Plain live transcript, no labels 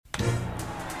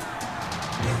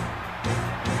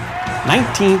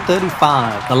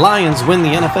1935, the Lions win the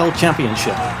NFL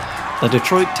championship. The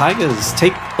Detroit Tigers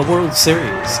take the World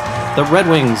Series. The Red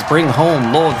Wings bring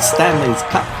home Lord Stanley's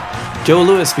Cup. Joe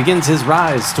Louis begins his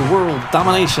rise to world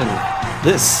domination.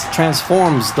 This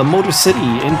transforms the Motor City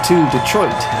into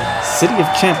Detroit, City of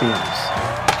Champions.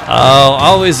 Oh,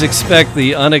 always expect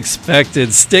the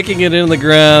unexpected. Sticking it in the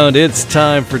ground. It's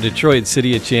time for Detroit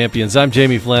City of Champions. I'm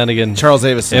Jamie Flanagan. Charles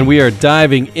Avison. And we are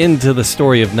diving into the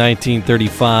story of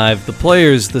 1935. The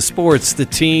players, the sports, the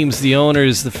teams, the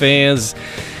owners, the fans,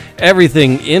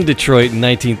 everything in Detroit in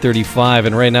 1935.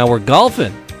 And right now we're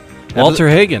golfing. Walter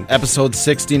Hagen. Episode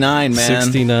 69, man.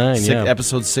 69, yeah.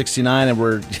 Episode 69,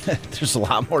 and there's a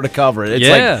lot more to cover. It's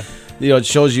yeah. It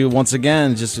shows you once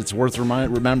again, just it's worth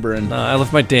remembering. I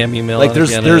left my damn email like on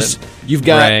there's again. You've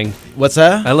got rang. What's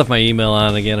that? I left my email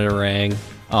on again and it rang.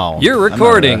 Oh, you're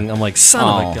recording. I'm like,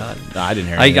 son of a gun. No, I didn't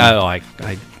hear it.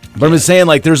 But I'm just saying,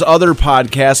 like, there's other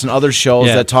podcasts and other shows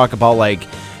that talk about like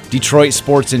Detroit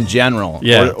sports in general,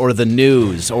 or the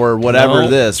news, or whatever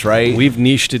this, right? We've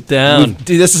niched it down.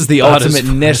 This is the ultimate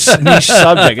niche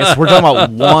subject. We're talking about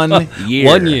 1 year.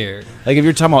 1 year. Like, if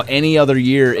you're talking about any other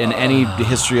year in any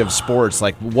history of sports,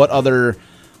 like, what other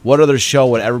show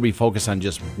would ever be focused on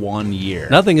just 1 year?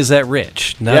 Nothing is that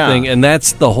rich. Nothing, and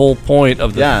that's the whole point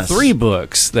of the 3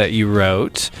 books that you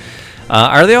wrote.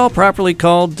 Are they all properly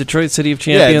called Detroit City of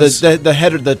Champions? Yeah, the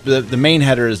header, the main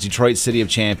header is Detroit City of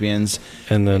Champions,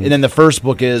 and then the first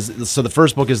book is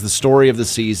the story of the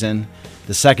season.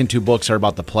 The second 2 books are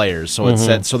about the players, so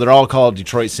so they're all called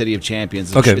Detroit City of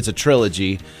Champions. It's a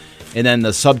trilogy, and then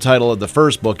the subtitle of the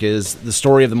first book is the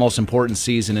story of the most important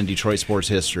season in Detroit sports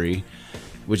history.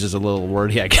 Which is a little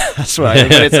wordy, I guess. But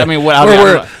I don't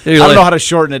know how to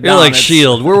shorten it down. You're like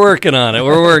S.H.I.E.L.D. We're working on it.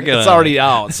 It's already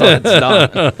out, so it's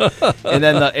done.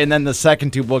 and then the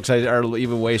second 2 books are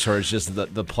even way short. It's just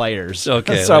the players.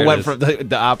 Okay. So I went from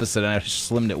the opposite, and I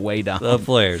slimmed it way down. The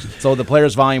players. So the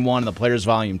Players Volume 1 and the Players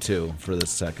Volume 2 for the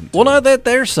second. Well, now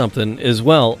there's something as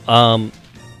well.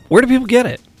 Where do people get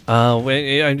it?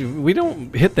 We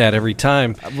don't hit that every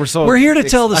time. We're here to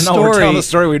tell the story. We're telling the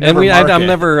story. I'm never, we don't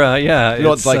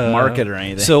market or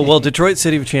anything. So,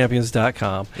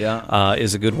 DetroitCityOfChampions.com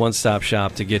is a good one-stop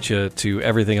shop to get you to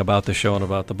everything about the show and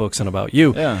about the books and about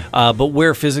you. Yeah. But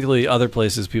where physically other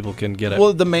places people can get it?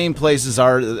 Well, the main places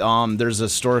are there's a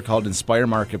store called Inspire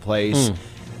Marketplace.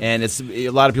 And it's a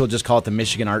lot of people just call it the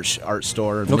Michigan Art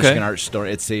Store. Michigan Art Store.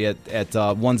 It's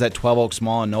one's at 12 Oaks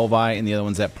Mall in Novi, and the other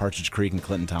one's at Partridge Creek in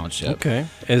Clinton Township. Okay.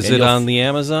 Is it on the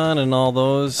Amazon and all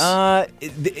those?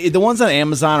 The ones on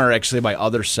Amazon are actually by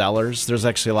other sellers. There's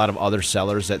actually a lot of other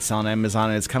sellers that sell on Amazon,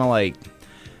 and it's kind of like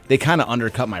they kind of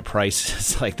undercut my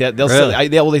prices. Like that,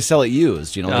 they sell it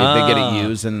used. They get it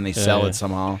used and then they sell it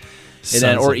somehow. And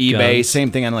then, or eBay, guns. Same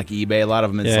thing on like eBay. A lot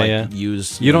of them it's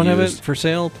used. You don't have it for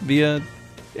sale via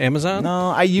Amazon?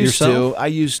 No, I used to.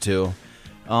 Is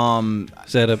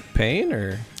that a pain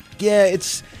or? Yeah,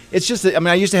 it's just.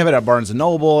 I used to have it at Barnes and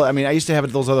Noble. I used to have it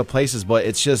at those other places, but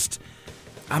it's just.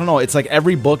 I don't know. It's like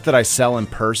every book that I sell in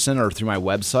person or through my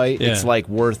website, it's like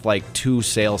worth like 2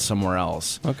 sales somewhere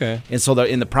else. Okay. And so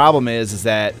the problem is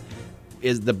that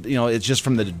it's just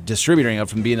from the distributor angle,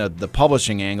 from being the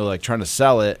publishing angle, like trying to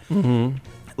sell it. Mm-hmm.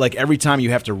 Like every time you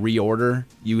have to reorder,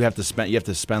 you have to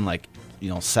spend like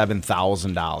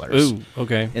 $7,000. Ooh,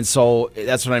 okay. And so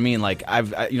that's what I mean. Like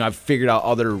I've figured out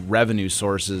other revenue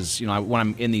sources. When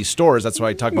I'm in these stores, that's why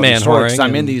I talk about these stores.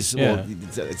 I'm in these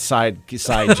it's side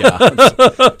jobs.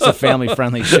 It's a family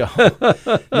friendly show.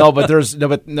 The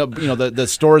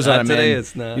stores that I'm today in.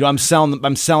 It's not.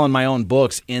 I'm selling my own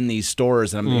books in these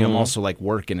stores, and I'm also like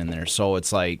working in there. So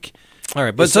it's like, all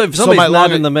right. But so if somebody's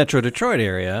not in the Metro Detroit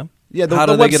area. Yeah, how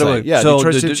do they get away? Yeah,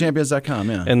 DetroitCityChampions.com,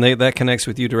 yeah. And that connects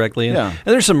with you directly. And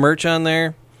there's some merch on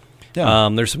there. Yeah.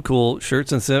 There's some cool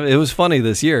shirts and stuff. It was funny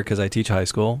this year because I teach high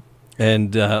school,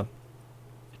 and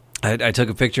I took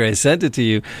a picture. I sent it to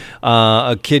you.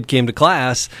 A kid came to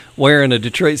class wearing a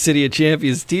Detroit City of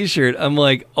Champions T-shirt. I'm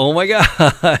like, oh my god!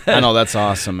 I know, that's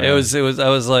awesome, man. It was. I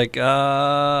was like,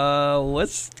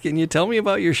 can you tell me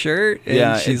about your shirt?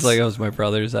 And she's like, oh, it's my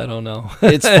brother's. I don't know.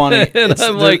 It's funny. And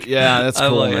I'm like, yeah, that's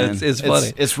cool, like, man. It's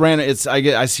funny. It's random.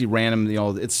 I see random.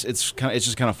 It's just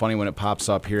kind of funny when it pops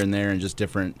up here and there and just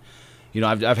different.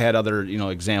 I've had other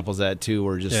examples of that too,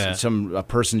 where just a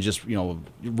person just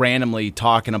randomly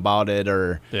talking about it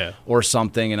or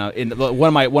something. And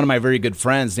one of my very good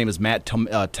friends, his name is Matt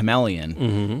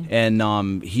Temelian,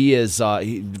 and he is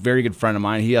a very good friend of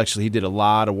mine. He did a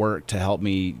lot of work to help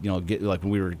me get like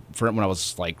when I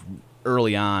was like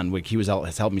early on. Like he has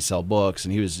helped me sell books,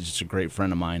 and he was just a great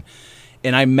friend of mine.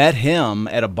 And I met him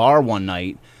at a bar one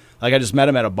night. Like I just met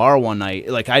him at a bar one night.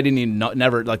 Like I didn't even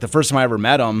never like the first time I ever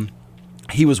met him,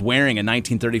 he was wearing a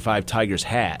 1935 Tigers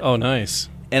hat. Oh, nice.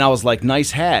 And I was like,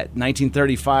 nice hat,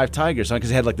 1935 Tigers,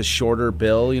 because it had like the shorter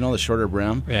bill, the shorter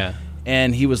brim. Yeah.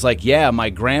 And he was like, yeah, my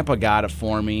grandpa got it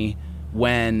for me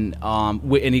when,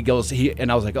 and he goes, and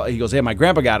I was like, oh, he goes, yeah, my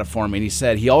grandpa got it for me. And he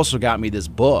said, he also got me this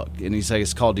book. And he's like,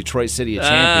 it's called Detroit City of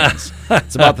Champions.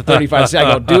 It's about the 35.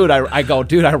 I go,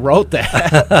 dude, I wrote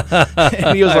that.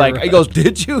 And he was like, he goes,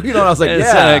 did you? And I was like,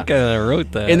 yeah. I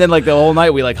wrote that. And then like the whole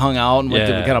night we like hung out and we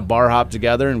kind of bar hopped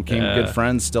together and became good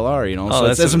friends, still are, So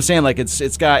that's what I'm saying. Like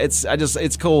it's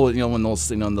cool, when those,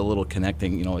 the little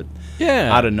connecting,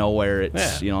 out of nowhere,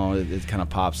 it's, it kind of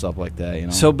pops up like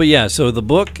that, So the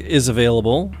book is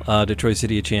available, Detroit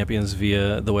City of Champions,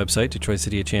 via the website, Detroit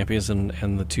City of Champions,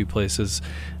 and the two places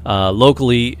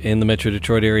locally in the Metro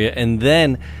Detroit area. And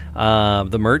then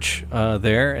the merch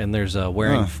there, and there's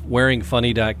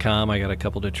wearingfunny.com. I got a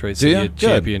couple Detroit City of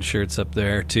Champion shirts up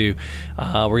there, too.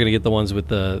 We're going to get the ones with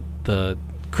the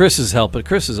Chris is helping.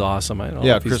 Chris is awesome. I don't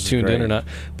know if he's tuned in or not,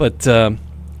 but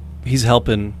he's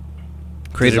helping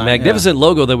create a magnificent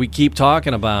logo that we keep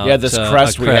talking about. Yeah, this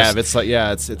crest we have. It's like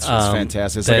it's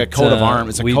fantastic. It's like a coat of arms.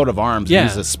 It's a coat of arms. Yeah.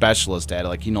 He's a specialist at it.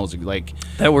 Like he knows like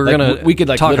that. We're gonna we could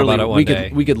like talk literally about it one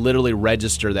day. We could literally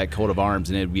register that coat of arms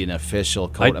and it'd be an official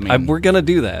coat. We're gonna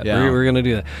do that. Yeah. We're gonna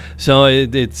do that. So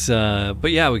it's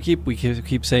but yeah, we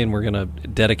keep saying we're gonna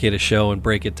dedicate a show and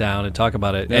break it down and talk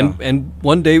about it. Yeah. And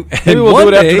one day maybe we'll do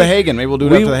it after the Hagen. Maybe we'll do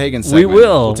it after the Hagen segment. We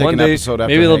will. We'll take one an day, episode after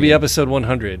maybe it'll Hagen. be episode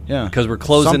 100. Yeah, because we're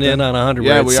closing in on 100.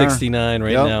 Yeah, we're at 69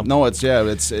 right now. No,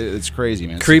 it's crazy,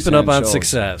 man. Creeping up on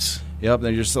success. Yep,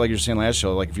 and just like you're saying last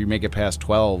show, like if you make it past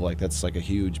 12, like that's like a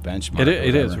huge benchmark.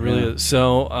 It is, really is.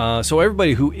 So, so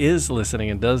everybody who is listening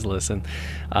and does listen,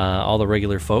 all the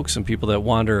regular folks and people that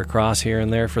wander across here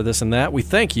and there for this and that, we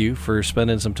thank you for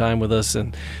spending some time with us.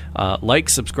 And like,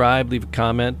 subscribe, leave a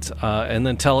comment, and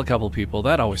then tell a couple of people.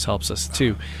 That always helps us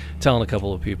too. Telling a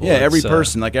couple of people. Yeah, every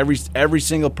person, like every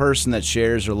single person that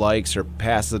shares or likes or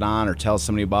passes it on or tells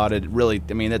somebody about it. Really,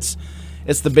 I mean, it's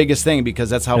the biggest thing because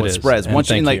that's how it spreads. And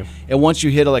once you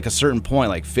hit like a certain point,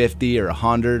 like 50 or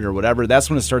 100 or whatever, that's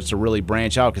when it starts to really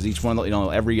branch out because each one,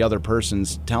 every other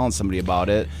person's telling somebody about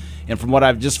it. And from what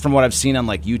I've seen on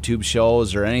like YouTube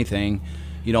shows or anything,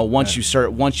 once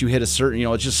you hit a certain,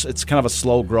 it's kind of a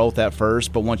slow growth at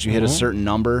first, but once you hit a certain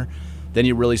number, then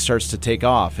it really starts to take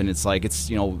off. And it's like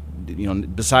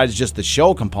besides just the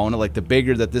show component, like the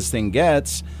bigger that this thing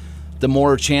gets, the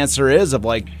more chance there is of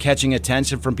like catching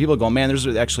attention from people going, man, there's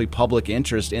actually public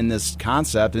interest in this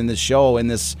concept, in this show, in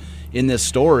this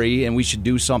story, and we should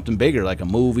do something bigger, like a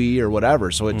movie or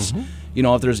whatever. So it's,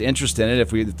 if there's interest in it,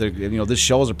 this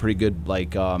show is a pretty good,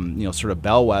 like, sort of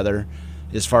bellwether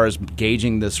as far as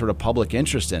gauging the sort of public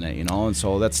interest in it, and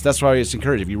so that's why I just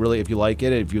encourage, if you like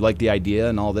it, if you like the idea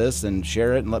and all this, then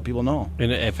share it and let people know.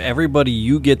 And if everybody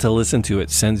you get to listen to it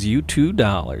sends you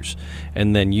 $2,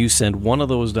 and then you send one of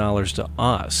those dollars to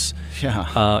us, we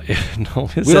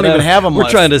don't even have them. We're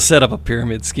trying to set up a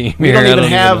pyramid scheme here. We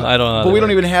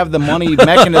don't even have the money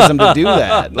mechanism to do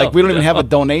that. Like we don't even have a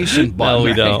donation button. No,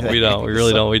 we don't. We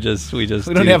really don't. We just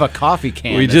don't have a coffee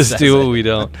can. We just do what we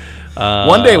don't.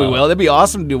 One day we will. It'd be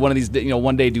awesome to do one of these.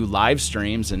 One day do live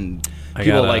streams and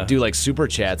people do like super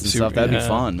chats and stuff. That'd be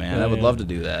fun, man. I would love to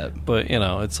do that. But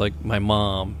it's like my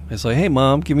mom. It's like, hey,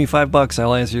 mom, give me $5.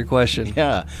 I'll answer your question.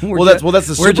 Yeah. That's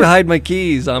the. Where'd you hide my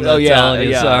keys? I'm not telling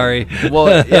you. Sorry.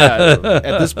 Well, yeah.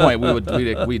 At this point,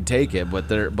 we'd take it. But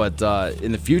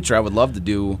in the future, I would love to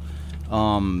do.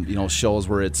 Shows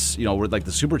where it's, where like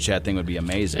the super chat thing would be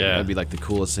amazing. That'd be like the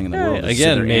coolest thing in the world.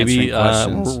 Again, maybe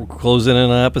we're closing in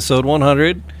on episode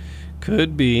 100.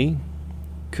 Could be.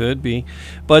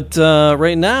 But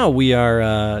right now we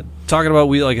are talking about,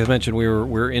 like I mentioned,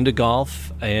 we're into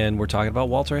golf and we're talking about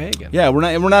Walter Hagen. Yeah, we're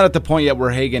not at the point yet where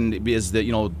Hagen is the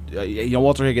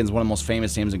Walter Hagen is one of the most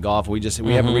famous names in golf. We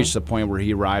haven't reached the point where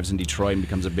he arrives in Detroit and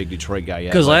becomes a big Detroit guy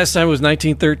yet. Because last time was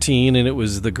 1913 and it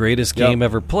was the greatest game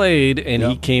ever played, and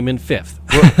he came in 5th.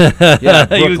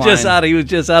 He was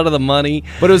just out of the money.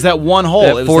 But it was that one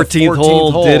hole. That 14th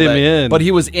hole did him in. But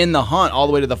he was in the hunt all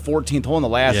the way to the 14th hole on the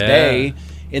last day.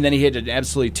 And then he hit an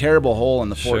absolutely terrible hole in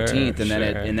the 14th, and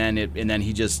then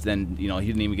he didn't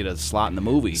even get a slot in the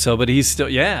movie. So, but he's still,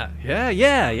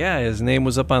 his name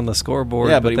was up on the scoreboard.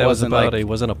 Yeah, but he wasn't he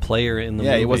wasn't a player in the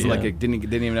movie. Yeah, he wasn't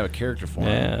didn't even have a character for him.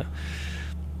 Yeah.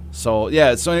 So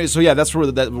that's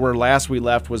where last we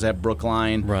left was at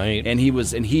Brookline, right? And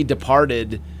he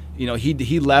departed.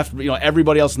 he left.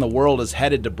 Everybody else in the world is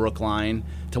headed to Brookline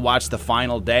to watch the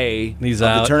final day. He's of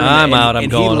out. The tournament. I'm out. I'm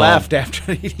and going he left home.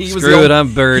 after he was. Screw it.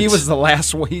 I'm Bert. He was the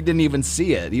last one. He didn't even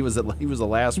see it. He was the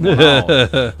last one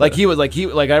out. like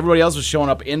everybody else was showing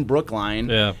up in Brookline.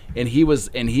 Yeah. And he was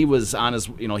on his.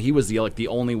 He was the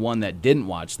only one that didn't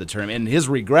watch the tournament. And his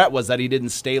regret was that he didn't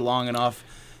stay long enough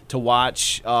to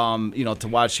watch. To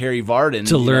watch Harry Vardon.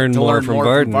 To learn more from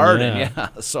Vardon. Yeah.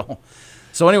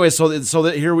 So anyway,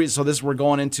 we're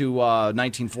going into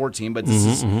 1914, but this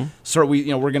is sort of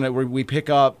we pick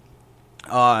up.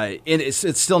 And it's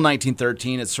still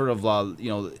 1913. It's sort of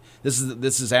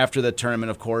this is after the tournament,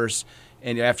 of course,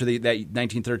 and after that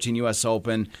 1913 U.S.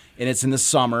 Open, and it's in the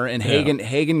summer. And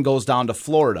Hagen goes down to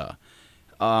Florida.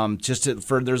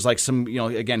 There's like some,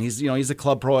 again, he's a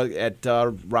club pro at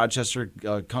Rochester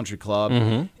Country Club,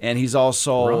 and he's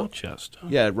also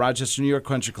Rochester, New York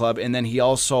Country Club, and then he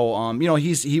also,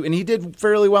 he did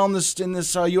fairly well in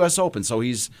this U.S. Open, so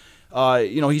he's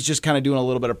just kind of doing a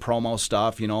little bit of promo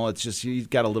stuff, it's just he's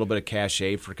got a little bit of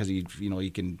cachet because he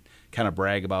can kind of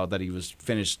brag about that he was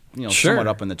finished, somewhat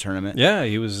up in the tournament. Yeah,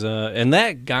 he was, and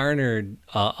that garnered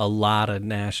a lot of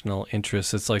national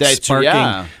interest. It's like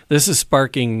sparking. This is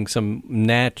sparking some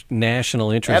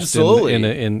national interest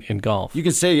in golf. You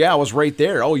can say, I was right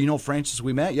there. Oh, Francis,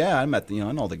 we met. Yeah, I met.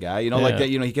 I know the guy. Like that.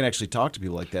 He can actually talk to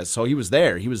people like that. So he was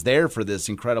there. He was there for this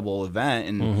incredible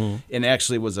event, and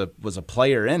actually was a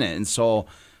player in it. And so,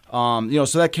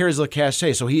 so that carries a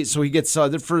cachet. So he gets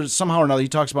for somehow or another. He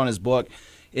talks about in his book.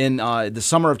 In the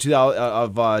summer of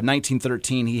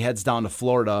 1913, he heads down to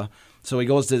Florida. So he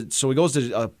goes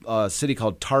to a city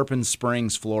called Tarpon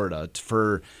Springs, Florida.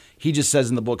 He just says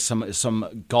in the book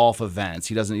some golf events.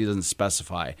 He doesn't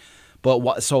specify.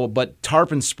 But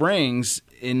Tarpon Springs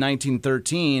in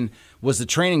 1913 was the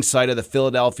training site of the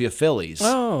Philadelphia Phillies.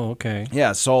 Oh, okay.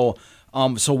 Yeah. So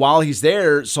while he's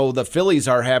there, so the Phillies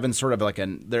are having sort of like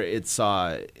it's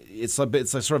like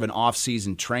sort of an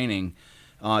off-season training.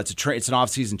 It's an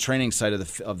off-season training site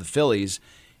of the Phillies,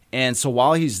 and so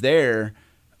while he's there,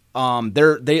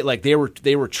 they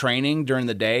were training during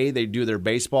the day. They do their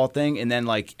baseball thing, and then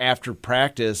like after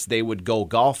practice, they would go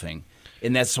golfing,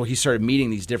 and that's so he started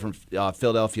meeting these different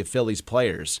Philadelphia Phillies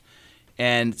players,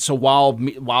 and so while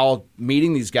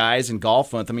meeting these guys and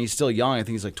golfing with them, he's still young. I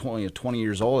think he's like 20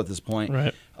 years old at this point.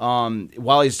 Right.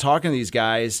 While he's talking to these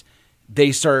guys.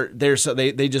 They just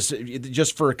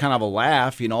for kind of a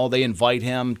laugh, they invite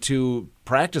him to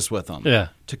practice with them. Yeah.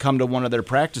 To come to one of their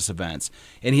practice events,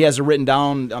 and he has it written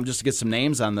down. Just to get some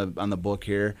names on the book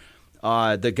here.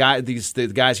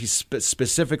 The guys he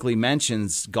specifically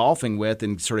mentions golfing with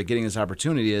and sort of getting this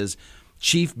opportunity is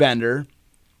Chief Bender,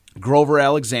 Grover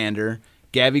Alexander,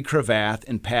 Gabby Cravath,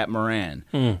 and Pat Moran.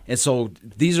 And so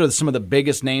these are some of the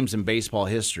biggest names in baseball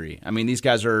history. I mean, these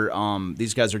guys are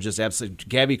just absolutely.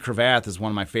 Gabby Cravath is one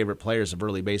of my favorite players of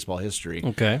early baseball history.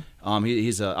 Okay.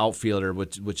 He's an outfielder,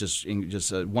 which is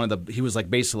just one of the. He was like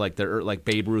basically like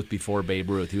Babe Ruth before Babe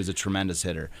Ruth. He was a tremendous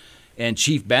hitter. And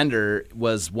Chief Bender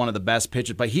was one of the best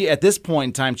pitchers. But at this point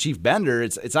in time, Chief Bender,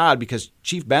 it's odd because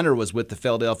Chief Bender was with the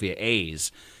Philadelphia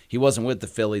A's. He wasn't with the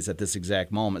Phillies at this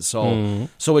exact moment, so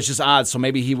it's just odd. So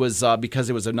maybe he was because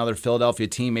it was another Philadelphia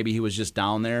team. Maybe he was just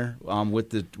down there with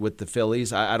the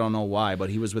Phillies. I don't know why, but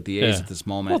he was with the A's at this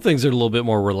moment. Well, things are a little bit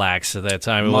more relaxed at that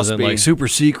time. It wasn't like super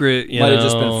secret. Might have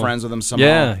just been friends with him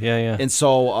somehow. Yeah. And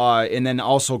so, and then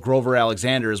also Grover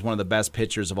Alexander is one of the best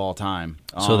pitchers of all time.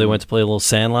 So they went to play a little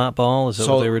sandlot ball? Is that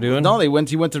what they were doing? No, he went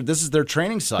to, this is their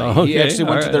training site. Oh, okay. He actually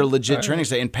went to their legit training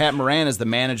site. And Pat Moran is the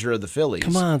manager of the Phillies.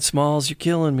 Come on, Smalls, you're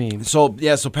killing me. So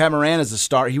Pat Moran is a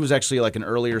star. He was actually like an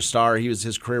earlier star.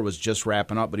 His career was just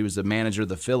wrapping up, but he was the manager of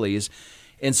the Phillies.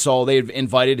 And so they've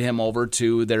invited him over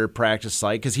to their practice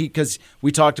site because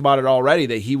we talked about it already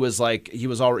that he was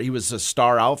a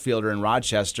star outfielder in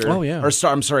Rochester. Oh yeah. A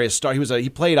star. He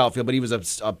played outfield, but he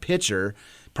was a pitcher.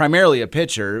 Primarily a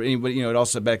pitcher, but it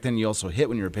also back then you also hit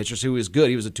when you were a pitcher. So he was good.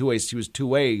 He was a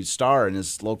two-way star in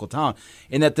his local town.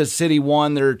 And that the city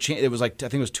won it was like I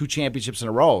think it was 2 championships in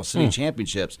a row, city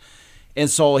championships. And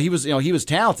so he was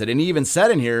talented. And he even said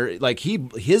in here like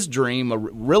his dream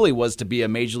really was to be a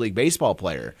Major League Baseball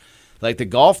player. Like the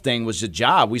golf thing was a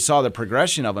job. We saw the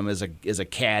progression of him as a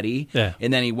caddy,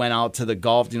 and then he went out to the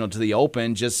golf, to the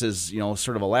Open, just as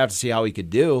sort of a laugh to see how he could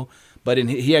do. But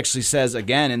he actually says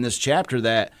again in this chapter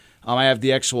that I have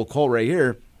the actual quote right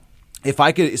here. If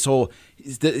I could, so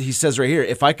he says right here,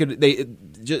 if I could,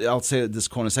 I'll say this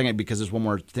quote in a second because there's one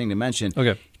more thing to mention.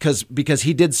 Okay. Because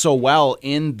he did so well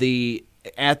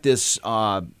at this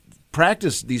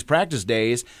practice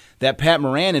days that Pat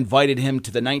Moran invited him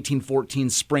to the 1914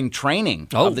 spring training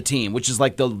of the team, which is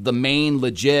like the main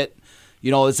legit.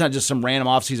 It's not just some random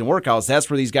off-season workouts. That's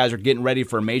where these guys are getting ready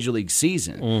for a major league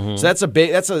season. Mm-hmm. So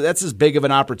that's as big of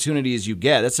an opportunity as you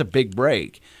get. That's a big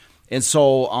break. And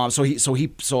so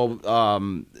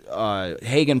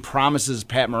Hagen promises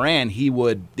Pat Moran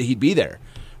he'd be there,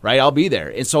 right? I'll be there.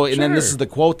 And so then this is the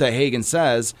quote that Hagen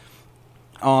says.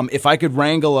 If I could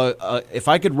wrangle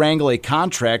a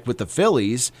contract with the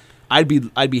Phillies, I'd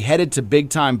be headed to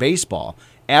big time baseball.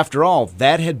 After all,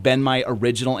 that had been my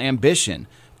original ambition.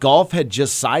 Golf had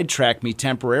just sidetracked me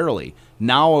temporarily.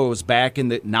 Now I was back in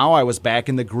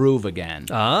the groove again.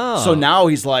 Oh. So now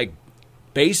he's like,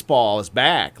 baseball is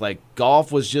back. Like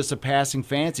golf was just a passing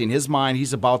fancy. In his mind,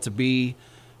 he's about to be.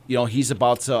 He's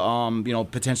about to,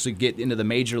 potentially get into the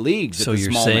major leagues. So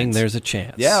you're saying there's a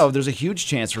chance? Yeah, there's a huge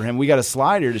chance for him. We got a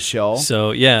slider to show.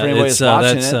 So yeah,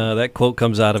 that quote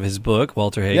comes out of his book,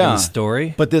 Walter Hagen's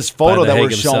story. But this photo that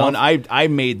we're showing, I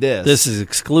made this. This is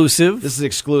exclusive. This is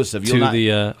exclusive. I see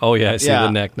the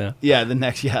neck now. Yeah, the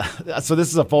neck. Yeah. So this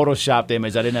is a photoshopped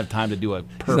image. I didn't have time to do a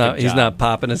perfect job. He's not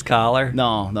popping his collar. No.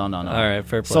 All right,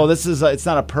 fair play. So this is it's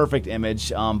not a perfect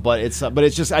image, but it's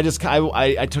just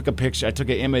I took a picture. I took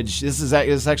an image. This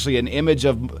is actually an image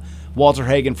of Walter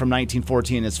Hagen from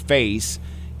 1914, his face,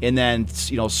 and then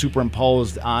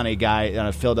superimposed on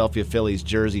a Philadelphia Phillies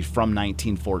jersey from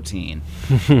 1914.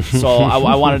 So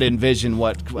I wanted to envision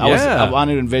what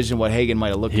Hagen might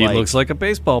have looked like. He looks like a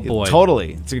baseball boy.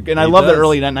 Totally. I love the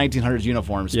early 1900s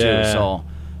uniforms too. So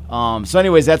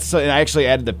anyways, I actually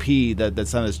added the P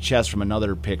that's on his chest from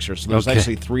another picture. So there's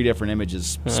actually 3 different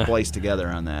images spliced together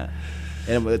on that.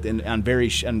 And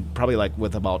probably like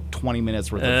with about 20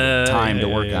 minutes worth of time to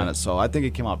work on it, so I think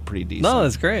it came out pretty decent. No,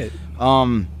 that's great.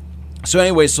 So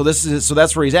anyway, so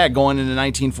that's where he's at going into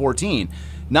 1914.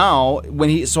 Now I'm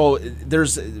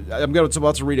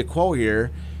about to read a quote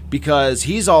here because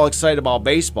he's all excited about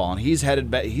baseball and he's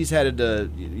headed to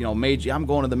major. I'm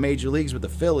going to the major leagues with the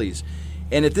Phillies,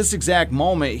 and at this exact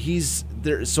moment he's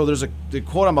there. So there's the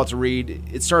quote I'm about to read.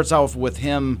 It starts out with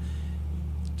him.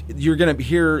 You're going to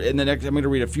hear in the next. I'm going to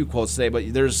read a few quotes today,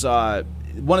 but there's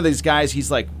one of these guys he's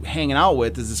like hanging out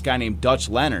with is this guy named Dutch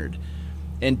Leonard,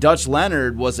 and Dutch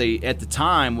Leonard was one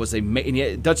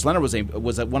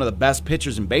of the best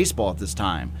pitchers in baseball at this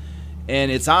time, and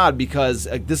it's odd because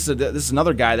this is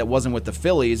another guy that wasn't with the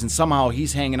Phillies, and somehow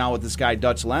he's hanging out with this guy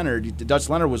Dutch Leonard. Dutch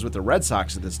Leonard was with the Red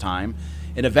Sox at this time,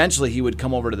 and eventually he would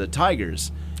come over to the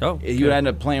Tigers. Oh, okay. He would end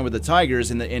up playing with the Tigers,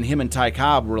 and him and Ty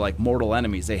Cobb were like mortal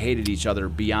enemies. They hated each other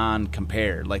beyond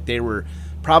compare. Like they were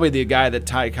probably the guy that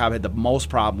Ty Cobb had the most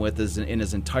problem with in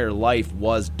his entire life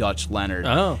was Dutch Leonard.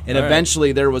 Oh, and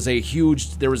eventually there was a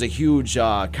huge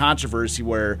controversy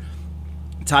where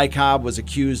Ty Cobb was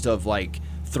accused of like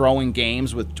throwing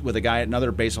games with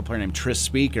another baseball player named Tris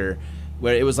Speaker.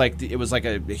 Where it was like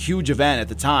a huge event at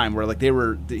the time where like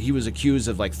he was accused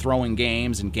of like throwing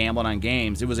games and gambling on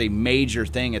games. It was a major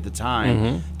thing at the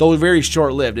time, though very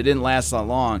short lived. It didn't last that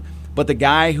long. But the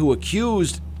guy who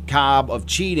accused Cobb of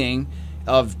cheating,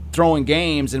 of throwing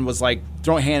games, and was like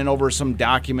handing over some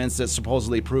documents that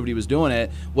supposedly proved he was doing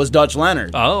it, was Dutch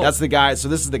Leonard. Oh, that's the guy. So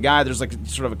this is the guy. There's like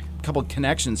sort of a couple of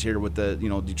connections here with the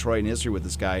Detroit and history with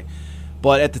this guy.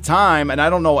 But at the time, and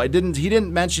I don't know, he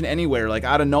didn't mention anywhere, like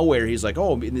out of nowhere, he's like,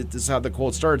 oh, this is how the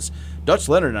quote starts. Dutch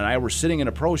Leonard and I were sitting in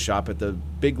a pro shop at the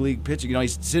big league pitching.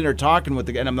 He's sitting there talking with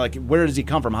the guy, and I'm like, where does he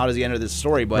come from? How does he enter this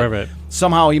story? But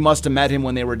somehow he must have met him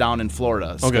when they were down in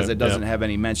Florida, because it doesn't have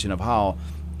any mention of how.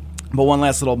 But one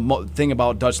last little thing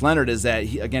about Dutch Leonard is that,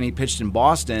 he pitched in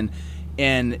Boston,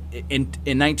 and in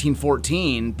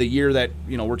 1914, the year that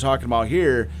we're talking about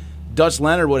here, Dutch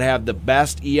Leonard would have the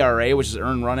best ERA, which is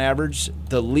earned run average,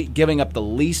 giving up the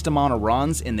least amount of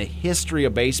runs in the history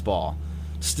of baseball.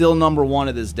 Still number one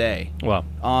to this day. Wow.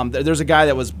 There's a guy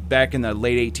that was back in the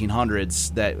late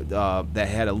 1800s that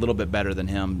had a little bit better than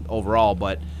him overall,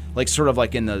 but like sort of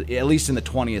like at least in the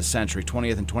 20th century,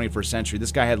 20th and 21st century,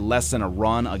 this guy had less than a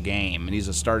run a game, and he's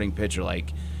a starting pitcher.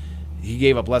 Like, he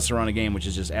gave up less than a run a game, which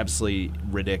is just absolutely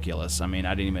ridiculous. I mean,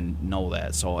 I didn't even know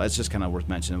that, so that's just kind of worth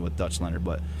mentioning with Dutch Leonard,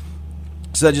 but.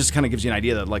 So that just kind of gives you an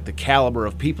idea that like the caliber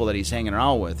of people that he's hanging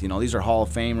around with. These are Hall of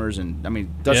Famers, and I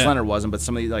mean Dutch Leonard wasn't, but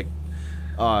some of these like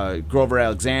Grover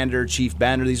Alexander, Chief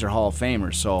Bender, these are Hall of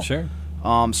Famers. So sure.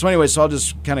 So anyway, so I'll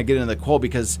just kind of get into the quote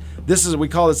because we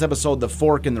call this episode the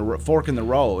fork in the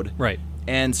road. Right.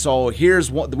 And so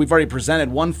here's we've already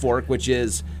presented one fork, which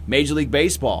is Major League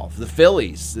Baseball, the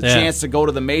Phillies, the chance to go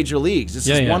to the major leagues. This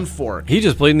is one fork. He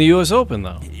just played in the U.S. Open,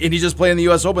 though. And he just played in the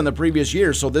U.S. Open the previous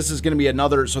year, so this is going to be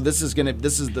another. So this is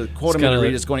the quote I'm going to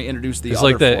read is going to introduce the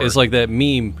other fork. It's like that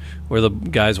meme where the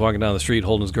guy's walking down the street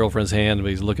holding his girlfriend's hand, but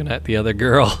he's looking at the other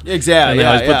girl. Exactly. And they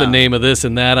always put the name of this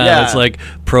and that on. Yeah. It's like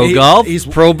pro golf, he's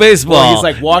pro baseball. Well, he's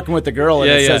like walking with the girl, and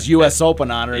it says U.S.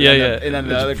 Open on her. And then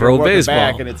the other girl baseball.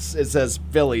 Back, and it says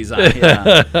Phillies on it.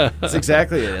 Yeah. That's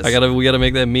exactly it. We got to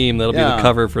make that meme. That'll be the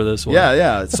cover for this one.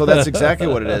 Yeah. So that's exactly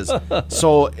what it is.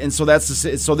 So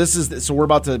we're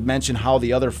about to mention how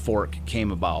the other fork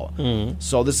came about. Mm-hmm.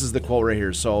 So this is the quote right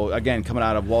here. So again, coming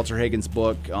out of Walter Hagen's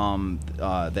book,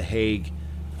 The Hague.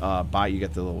 You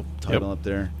get the little title up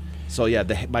there. So yeah,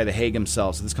 by the Hague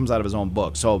himself. So this comes out of his own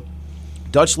book. So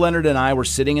Dutch Leonard and I were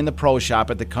sitting in the pro shop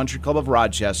at the Country Club of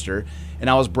Rochester, and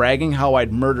I was bragging how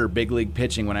I'd murder big league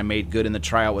pitching when I made good in the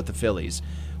tryout with the Phillies.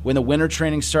 When the winter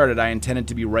training started, I intended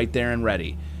to be right there and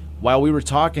ready. While we were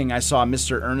talking, I saw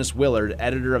Mr. Ernest Willard,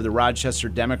 editor of the Rochester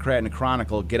Democrat and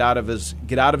Chronicle, get out of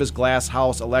his glass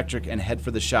house electric and head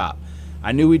for the shop.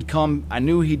 I knew he'd come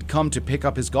to pick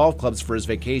up his golf clubs for his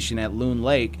vacation at Loon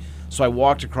Lake, so I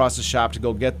walked across the shop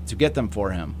to get them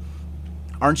for him.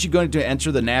 "Aren't you going to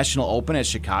enter the National Open at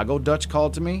Chicago?" Dutch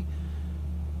called to me.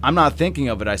 "I'm not thinking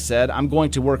of it," I said. "I'm going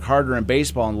to work harder in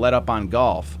baseball and let up on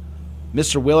golf."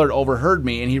 Mr. Willard overheard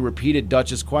me, and he repeated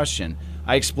Dutch's question.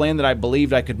 I explained that I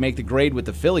believed I could make the grade with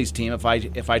the Phillies team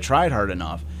if I tried hard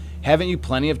enough. "Haven't you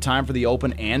plenty of time for the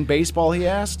Open and baseball?" he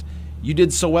asked. "You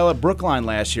did so well at Brookline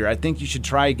last year. I think you should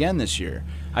try again this year."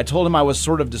 I told him I was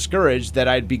sort of discouraged, that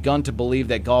I had begun to believe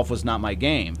that golf was not my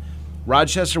game.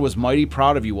 "Rochester was mighty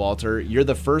proud of you, Walter. You're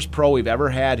the first pro we've ever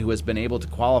had who has been able to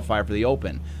qualify for the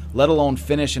Open, let alone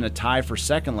finish in a tie for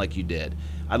second like you did.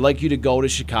 I'd like you to go to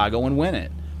Chicago and win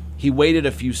it." He waited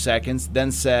a few seconds,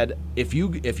 then said, If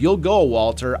you'll go,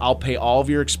 Walter, I'll pay all of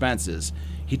your expenses."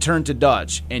 He turned to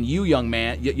Dutch. "And you,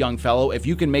 young fellow, if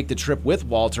you can make the trip with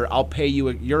Walter, I'll pay you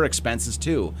your expenses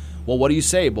too. Well, what do you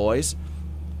say, boys?"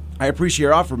 "I appreciate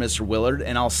your offer, Mr. Willard,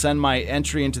 and I'll send my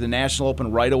entry into the National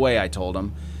Open right away," I told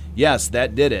him. Yes,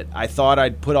 that did it. I thought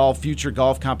I'd put all future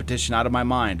golf competition out of my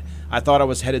mind. I thought I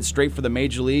was headed straight for the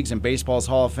major leagues and baseball's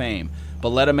Hall of Fame. But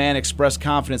let a man express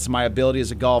confidence in my ability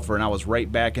as a golfer, and I was right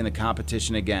back in the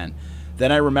competition again.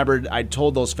 Then I remembered I'd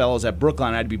told those fellows at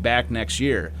Brookline I'd be back next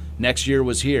year. Next year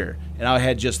was here, and I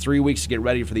had just 3 weeks to get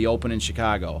ready for the Open in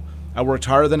Chicago. I worked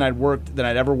harder than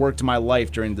I'd ever worked in my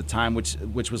life during the time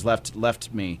which was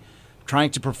left me, trying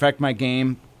to perfect my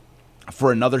game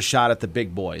for another shot at the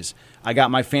big boys. I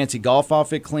got my fancy golf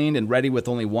outfit cleaned and ready with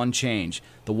only one change,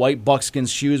 the white buckskin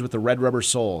shoes with the red rubber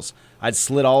soles. I'd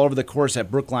slid all over the course at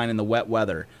Brookline in the wet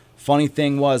weather. Funny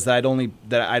thing was that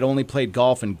I'd only played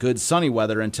golf in good sunny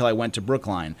weather until I went to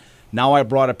Brookline. Now I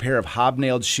brought a pair of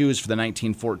hobnailed shoes for the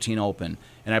 1914 Open,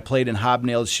 and I played in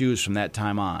hobnailed shoes from that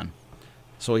time on.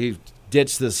 So he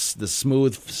ditched the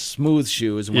smooth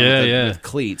shoes and went with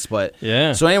cleats. But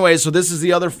so anyway, so this is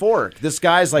the other fork. This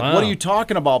guy's like, "What are you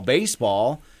talking about,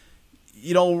 baseball?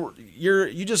 You know,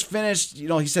 you just finished." You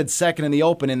know, he said second in the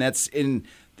Open, and that's in.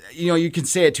 You know, you can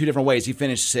say it two different ways. He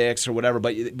finished sixth or whatever,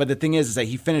 but the thing is that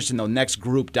he finished in the next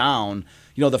group down.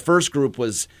 You know, the first group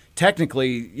was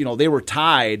technically, you know, they were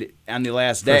tied on the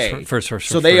last day.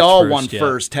 So they all won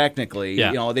first technically.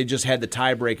 Yeah. You know, they just had the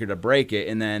tiebreaker to break it,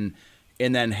 and then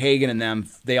Hagen and them,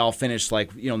 they all finished like,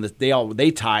 you know,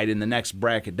 they tied in the next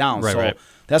bracket down. Right.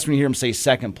 That's when you hear him say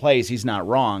second place. He's not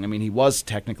wrong. I mean, he was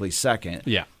technically second.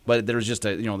 Yeah. But there was just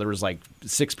there was like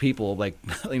 6 people, like,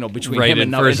 you know, between him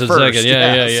and first. Second.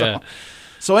 Yeah.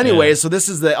 So anyway, so this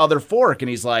is the other fork, and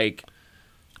he's like,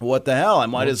 "What the hell? I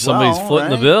might as well." Somebody's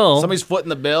footing the bill. Somebody's footing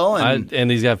the bill,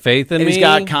 and he's got faith in me. He's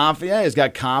got confidence. Yeah, he's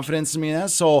got confidence in me.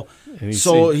 So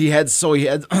he heads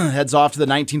off to the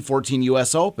 1914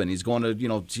 U.S. Open. He's going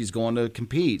to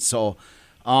compete. So.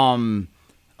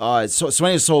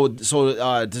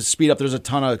 To speed up, there's a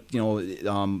ton of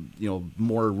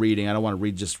more reading. I don't want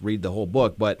to read the whole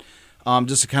book, but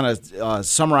just to kind of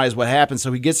summarize what happened.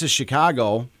 So he gets to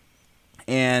Chicago,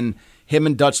 and him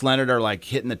and Dutch Leonard are like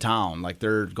hitting the town, like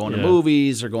they're going to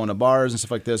movies, they're going to bars and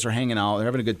stuff like this. They're hanging out, they're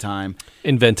having a good time.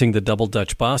 Inventing the double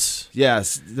Dutch bus.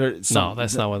 Yes, that's not what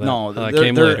that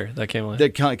came later. That came later.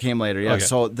 That came later. Yeah. Okay.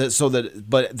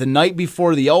 But the night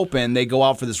before the Open, they go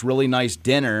out for this really nice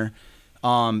dinner.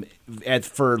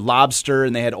 For lobster,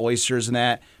 and they had oysters and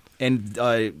that. And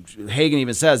Hagen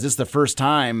even says this is the first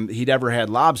time he'd ever had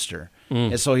lobster.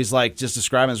 And so he's like, just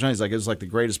describing his friend, he's like, it was like the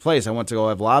greatest place. I went to go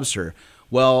have lobster.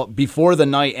 Well, before the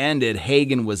night ended,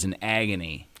 Hagen was in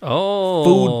agony. Oh.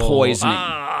 Food poisoning.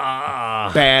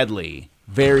 Badly.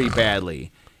 Very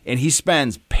badly. And he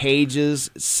spends pages,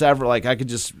 several, like I could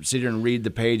just sit here and read the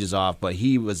pages off, but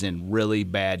he was in really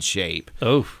bad shape.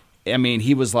 Oh. I mean,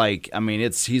 he was like,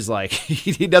 he's like,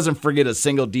 he doesn't forget a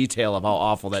single detail of how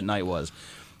awful that night was.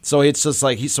 So it's just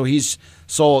like,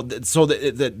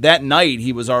 that night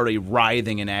he was already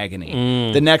writhing in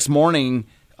agony. The next morning,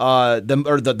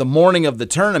 the morning of the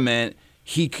tournament,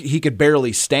 he could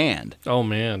barely stand. Oh,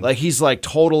 man. Like, he's like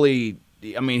totally...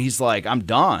 I mean, he's like, I'm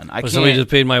done. I can't. Somebody just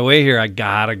paid my way here. I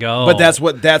gotta go. But that's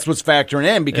what's factoring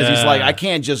in because he's like, I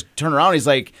can't just turn around. He's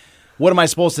like, what am I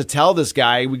supposed to tell this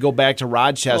guy? We go back to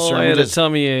Rochester. I had a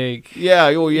tummy ache. Yeah,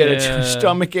 you had a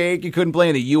stomach ache. You couldn't play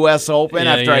in the U.S. Open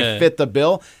after I fit the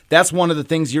bill. That's one of the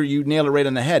things you nailed it right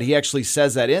on the head. He actually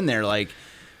says that in there, like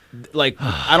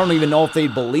I don't even know if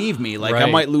they'd believe me. Like I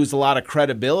might lose a lot of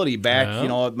credibility back,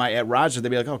 at Rochester. They'd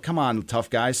be like, oh, come on,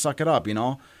 tough guy, suck it up,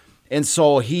 And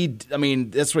so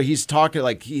that's what he's talking,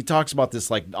 like he talks about this,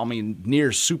 like,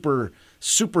 near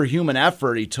superhuman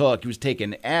effort he took. He was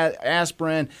taking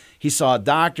aspirin. He saw a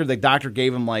doctor. The doctor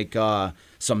gave him like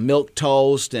some milk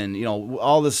toast and,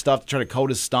 all this stuff to try to coat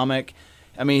his stomach.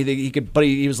 I mean,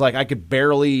 he was like, I could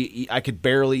barely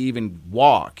even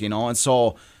walk, and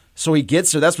so he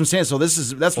gets there. That's what I'm saying. So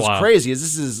that's what's crazy is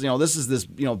this is this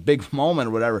big moment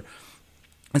or whatever.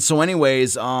 And so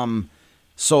anyways, and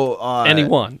he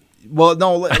won. Well,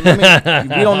 no, we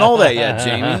don't know that yet,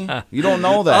 Jamie. You don't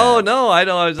know that. Oh, no, I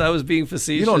know. I was being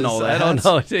facetious. You don't know that. I don't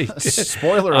know.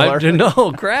 Spoiler alert.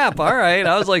 No, crap. All right.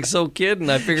 I was like so kidding.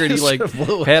 I figured he like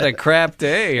had a crap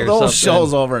day or something. The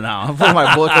show's over now. I'm putting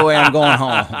my book away. I'm going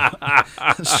home.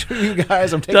 Screw you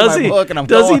guys. I'm taking my book and I'm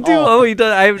going home. Does he do? Oh, he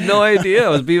does. I have no idea.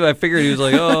 I figured he was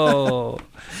like, oh.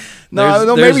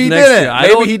 No, maybe he didn't.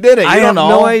 Maybe he didn't. I don't know.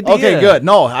 No idea. Okay, good.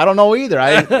 No, I don't know either.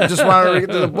 I just wanted to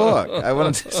get to the book. I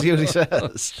wanted to see what he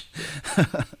says.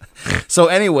 So,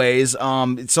 anyways, so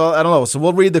I don't know. So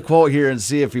we'll read the quote here and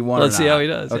see if he won. Let's see how he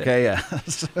does. Okay, yeah.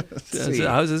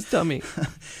 How's his tummy?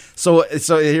 So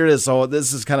here it is. So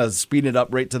this is kind of speeding it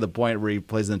up right to the point where he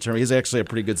plays in the tournament. He's actually a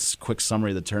pretty good quick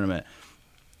summary of the tournament.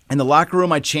 In the locker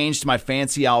room, I changed to my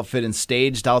fancy outfit and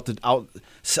staggered out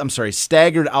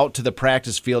to the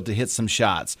practice field to hit some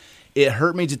shots. It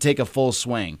hurt me to take a full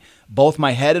swing. Both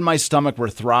my head and my stomach were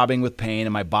throbbing with pain,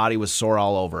 and my body was sore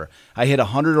all over. I hit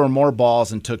 100 or more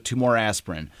balls and took 2 more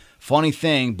aspirin. Funny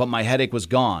thing, but my headache was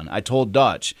gone. I told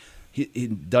Dutch.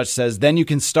 Dutch says, then you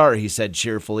can start, he said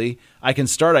cheerfully. I can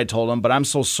start, I told him, but I'm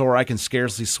so sore I can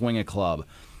scarcely swing a club.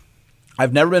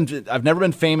 I've never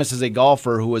been famous as a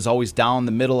golfer who was always down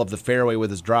the middle of the fairway with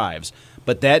his drives,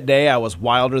 but that day I was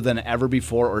wilder than ever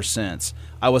before or since.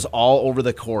 I was all over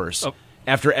the course. Oh.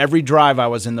 After every drive, I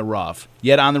was in the rough.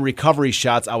 Yet on the recovery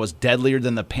shots, I was deadlier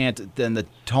than the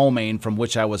toe main from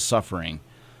which I was suffering.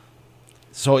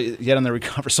 So yet on the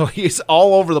recovery, so he's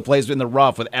all over the place in the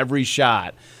rough with every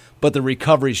shot, but the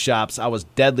recovery shots, I was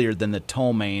deadlier than the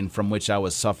toe main from which I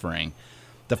was suffering.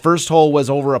 The first hole was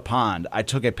over a pond. I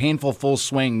took a painful full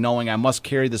swing knowing I must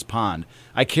carry this pond.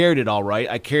 I carried it all right.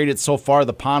 I carried it so far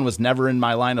the pond was never in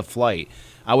my line of flight.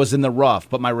 I was in the rough,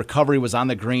 but my recovery was on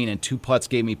the green and 2 putts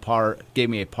gave me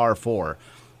a par 4.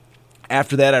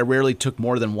 After that, I rarely took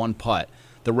more than 1 putt.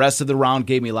 The rest of the round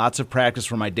gave me lots of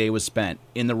practice where my day was spent,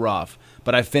 in the rough.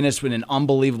 But I finished with an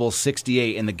unbelievable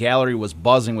 68 and the gallery was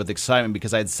buzzing with excitement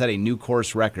because I had set a new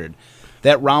course record.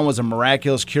 That round was a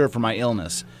miraculous cure for my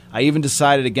illness. I even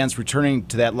decided against returning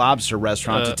to that lobster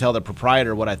restaurant to tell the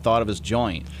proprietor what I thought of his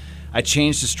joint. I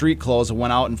changed to street clothes and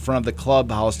went out in front of the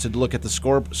clubhouse to look at the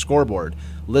scoreboard.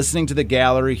 Listening to the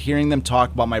gallery, hearing them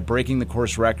talk about my breaking the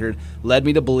course record, led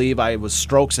me to believe I was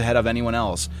strokes ahead of anyone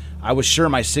else. I was sure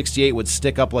my 68 would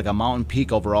stick up like a mountain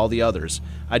peak over all the others.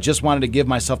 I just wanted to give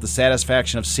myself the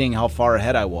satisfaction of seeing how far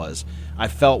ahead I was. I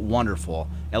felt wonderful.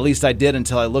 At least I did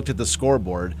until I looked at the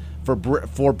scoreboard.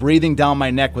 For breathing down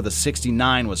my neck with a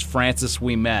 69 was Francis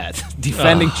Ouimet,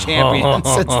 defending champion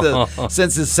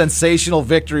since his sensational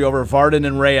victory over Vardon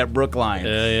and Ray at Brookline.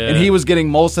 And he was getting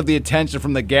most of the attention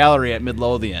from the gallery at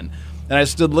Midlothian. And I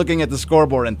stood looking at the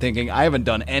scoreboard and thinking, I haven't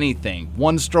done anything.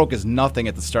 1 stroke is nothing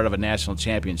at the start of a national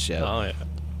championship. Oh, yeah.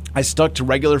 I stuck to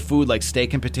regular food like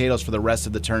steak and potatoes for the rest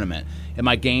of the tournament, and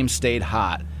my game stayed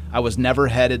hot. I was never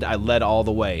headed. I led all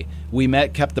the way.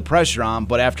 Ouimet kept the pressure on,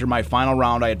 but after my final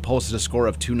round, I had posted a score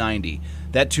of 290.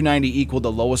 That 290 equaled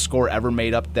the lowest score ever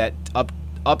made up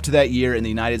to that year in the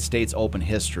United States Open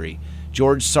history.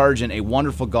 George Sargent, a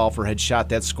wonderful golfer, had shot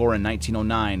that score in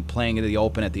 1909, playing in the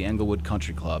Open at the Englewood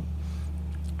Country Club.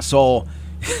 So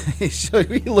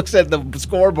he looks at the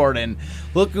scoreboard and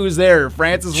look who's there.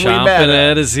 Francis Chomping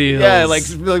Ouimet. at his heels. Yeah, like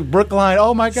Brookline.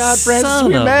 Oh my God, Francis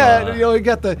Ouimet. He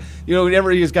got the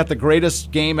he's got the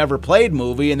greatest game ever played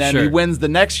movie, and then he wins the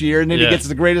next year, and then he gets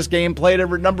the greatest game played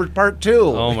ever numbered part 2.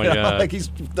 Oh my God. Like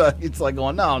it's like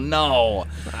going no.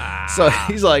 So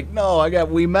he's like, no, I got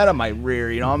Ouimet on my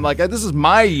rear. I'm like, this is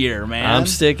my year, man. I'm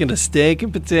sticking to steak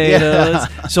and potatoes.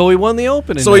 Yeah. So he won the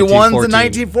Open. So he won the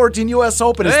 1914 U.S.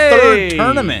 Open, his third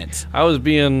tournament. I was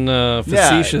being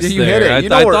facetious you there. Hit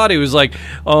it. I thought he was like,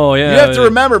 oh yeah. You have to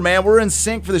remember, man, we're in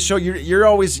sync for the show. You're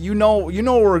always where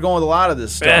we're going with a lot of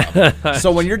this stuff.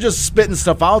 So when you're just spitting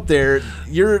stuff out there,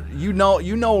 you know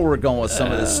where we're going with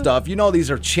some of this stuff.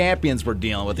 These are champions we're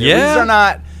dealing with here.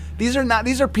 Yeah. These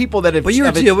are people that have.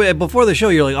 But before the show,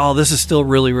 you're like, oh, this is still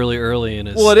really, really early in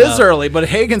his. Well, it is early, but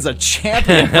Hagen's a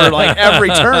champion for like every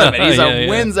tournament. He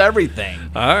wins everything.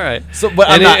 All right. So, but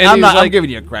I'm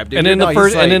giving you a crap, dude. And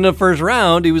in the first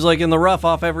round, he was like in the rough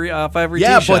off every tee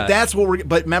shot. But that's what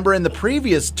But remember, in the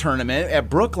previous tournament at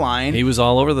Brookline, he was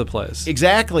all over the place.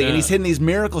 Exactly, and he's hitting these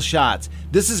miracle shots.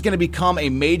 This is going to become a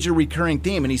major recurring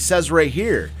theme, and he says right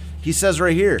here.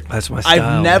 That's my style.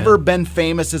 I've never been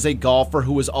famous as a golfer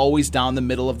who was always down the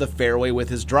middle of the fairway with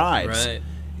his drives. Right.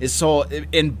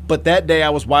 But that day I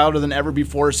was wilder than ever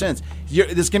before or since.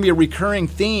 This can be a recurring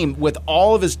theme with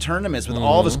all of his tournaments, with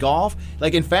all of his golf.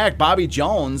 Like, in fact, Bobby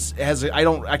Jones has.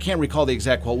 I can't recall the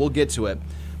exact quote. We'll get to it.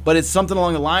 But it's something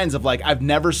along the lines of like, I've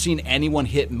never seen anyone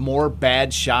hit more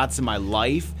bad shots in my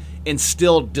life and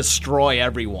still destroy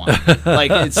everyone. Like,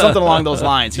 it's something along those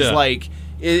lines. He's like.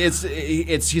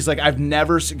 He's like, I've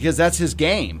never, because that's his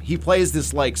game. He plays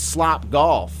this like slop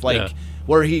golf,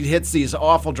 where he hits these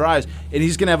awful drives, and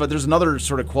he's gonna have there's another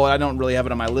sort of quote. I don't really have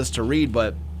it on my list to read,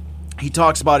 but he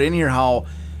talks about in here how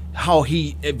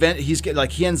he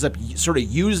ends up sort of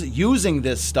using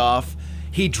this stuff.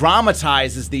 He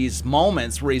dramatizes these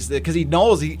moments where because he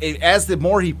knows as the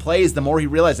more he plays, the more he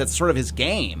realizes that's sort of his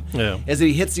game. Yeah. As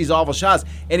he hits these awful shots,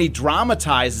 and he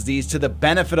dramatizes these to the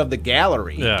benefit of the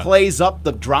gallery. Yeah. He plays up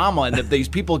the drama, and these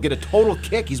people get a total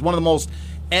kick. He's one of the most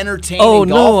entertaining. Oh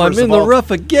no, golfers I'm in the rough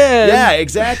again. Yeah,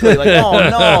 exactly. Like, oh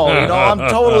no, I'm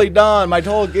totally done. My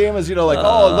total game is, that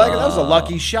was a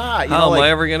lucky shot. How am I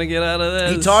ever gonna get out of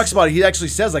this? He talks about it. He actually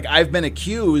says, like, I've been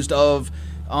accused of.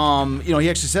 He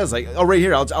actually says, like, right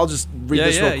here, I'll just read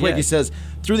this real quick. Yeah. He says,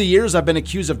 through the years, I've been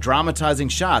accused of dramatizing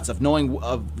shots, of knowing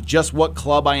of just what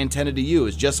club I intended to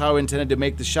use, just how I intended to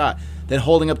make the shot, then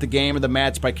holding up the game or the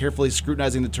match by carefully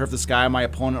scrutinizing the turf, the sky, my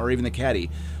opponent, or even the caddy,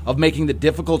 of making the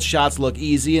difficult shots look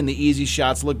easy and the easy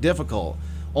shots look difficult.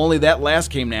 Only that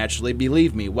last came naturally,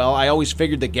 believe me. Well, I always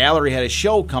figured the gallery had a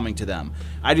show coming to them.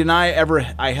 I deny I ever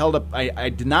held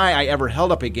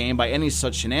up a game by any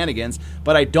such shenanigans,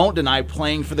 but I don't deny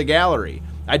playing for the gallery.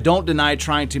 I don't deny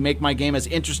trying to make my game as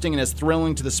interesting and as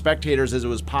thrilling to the spectators as it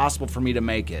was possible for me to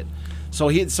make it. So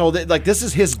this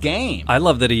is his game. I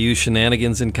love that he used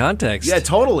shenanigans in context. Yeah,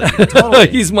 totally.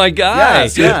 He's my guy.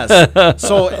 Yes.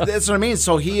 So that's what I mean.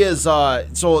 So he is.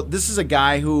 So this is a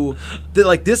guy who,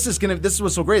 this is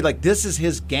what's so great. Like, this is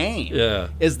his game. Yeah.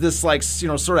 Is this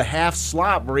sort of half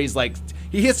slop where he's like,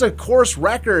 he hits a course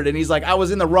record and he's like, I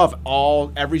was in the rough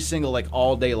every single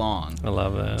all day long. I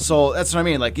love that. So that's what I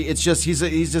mean. Like, it's just he's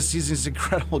this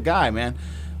incredible guy, man.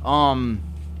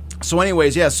 So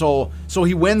anyways, yeah. So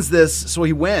he wins this. So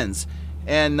he wins,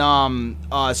 and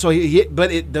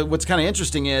what's kind of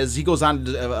interesting is he goes on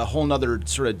to a whole nother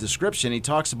sort of description. He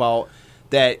talks about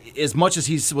that as much as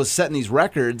he was setting these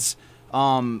records,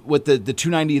 with the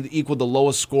 290 equaled the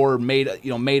lowest score made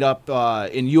up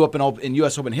in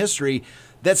U.S. Open history.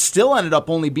 That still ended up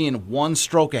only being one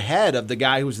stroke ahead of the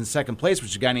guy who was in second place,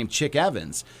 which is a guy named Chick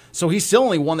Evans. So he still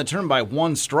only won the tournament by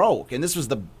one stroke, and this was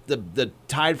the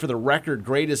tied for the record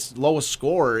lowest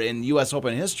score in U.S.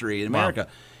 Open history in America.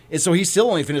 Wow. And so he still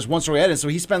only finished one stroke ahead, and so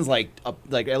he spends like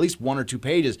at least 1 or 2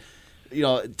 pages,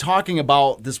 talking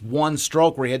about this one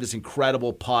stroke where he had this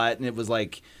incredible putt, and it was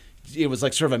like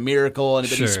sort of a miracle, and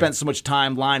he spent so much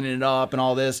time lining it up and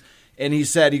all this. And he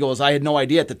goes, I had no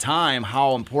idea at the time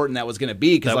how important that was going to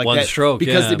be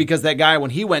because that guy, when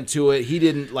he went to it, he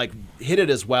didn't hit it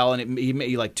as well, and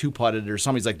he two putted or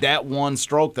something. He's like, that one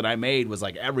stroke that I made was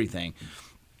like everything.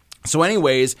 So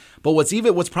anyways, but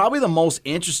what's probably the most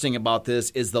interesting about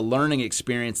this is the learning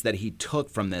experience that he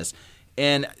took from this.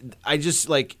 And I just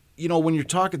when you're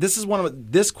talking, this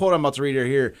quote I'm about to read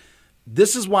here.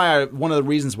 This is why one of the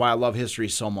reasons why I love history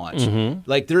so much. Mm-hmm.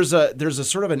 Like, there's a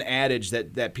sort of an adage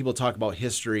that people talk about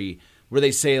history where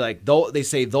they say like those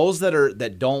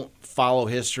that don't follow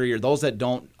history or those that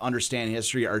don't understand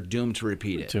history are doomed to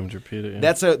repeat it. Doomed to repeat it.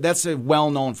 Yeah. That's a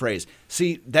well-known phrase.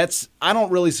 See, I don't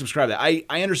really subscribe to that.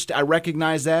 I understand. I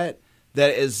recognize that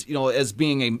is, as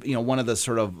being one of the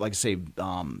sort of, like I say,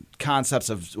 concepts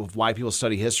of why people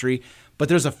study history. But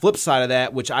there's a flip side of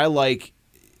that which I like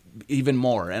even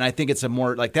more, and I think it's a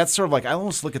more like that's sort of like I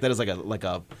almost look at that as like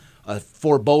a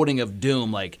foreboding of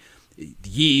doom, like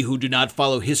ye who do not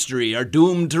follow history are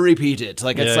doomed to repeat it.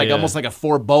 Like it's almost like a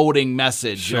foreboding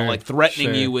message, sure, like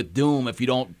threatening you with doom if you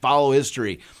don't follow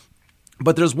history.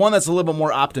 But there's one that's a little bit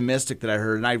more optimistic that I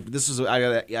heard, and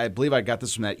I believe I got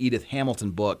this from that Edith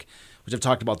Hamilton book, which I've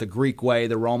talked about, the Greek way,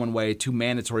 the Roman way, 2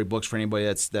 mandatory books for anybody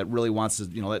that really wants to,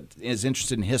 that is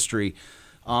interested in history.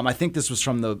 I think this was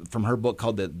from her book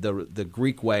called the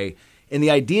Greek Way, and the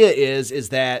idea is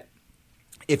that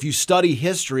if you study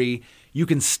history, you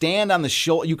can stand on the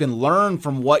shoulder. You can learn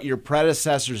from what your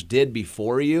predecessors did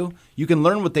before you. You can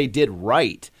learn what they did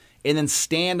right, and then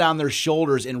stand on their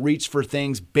shoulders and reach for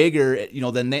things bigger,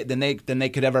 than they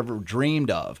could have ever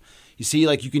dreamed of. You see,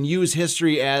 like you can use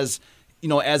history as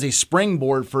a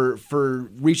springboard for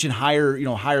reaching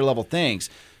higher level things.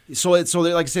 So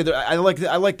like I say, I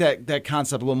like that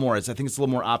concept a little more. I think it's a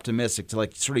little more optimistic to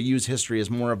like sort of use history as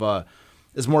more of a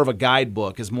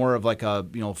guidebook, as more of like a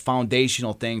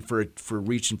foundational thing for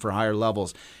reaching for higher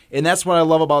levels. And that's what I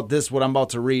love about this. What I'm about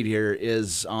to read here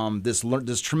is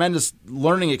this tremendous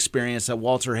learning experience that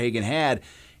Walter Hagen had,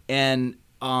 and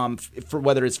for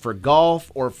whether it's for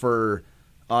golf or for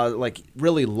like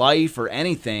really life or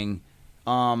anything.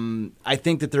 I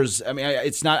think that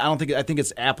I think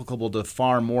it's applicable to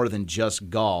far more than just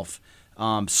golf.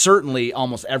 Certainly,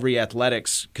 almost every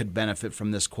athletics could benefit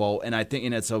from this quote, and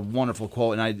it's a wonderful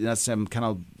quote. And I'm kind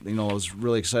of I was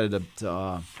really excited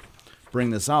to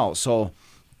bring this out. So,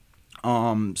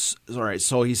 all right.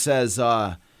 So he says,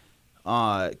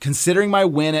 considering my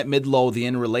win at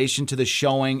Midlothian in relation to the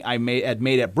showing I had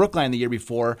made at Brookline the year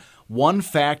before, one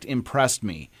fact impressed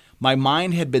me. My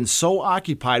mind had been so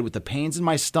occupied with the pains in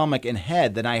my stomach and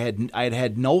head that I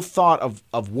had no thought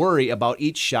of worry about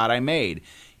each shot I made.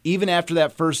 Even after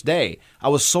that first day, I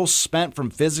was so spent from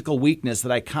physical weakness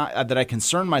that I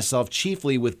concerned myself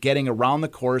chiefly with getting around the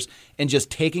course and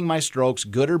just taking my strokes,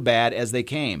 good or bad, as they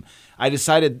came. I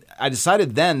decided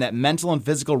then that mental and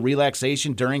physical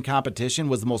relaxation during competition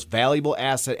was the most valuable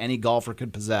asset any golfer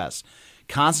could possess.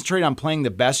 Concentrate on playing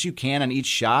the best you can on each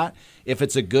shot. If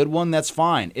it's a good one, that's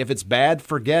fine. If it's bad,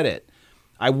 forget it.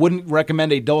 I wouldn't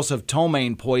recommend a dose of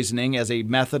ptomaine poisoning as a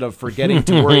method of forgetting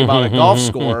to worry about a golf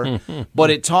score, but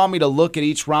it taught me to look at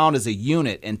each round as a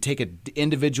unit and take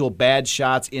individual bad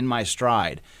shots in my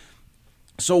stride.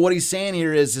 So what he's saying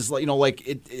here is I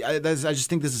just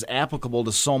think this is applicable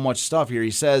to so much stuff here.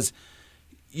 He says,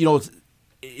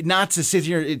 not to sit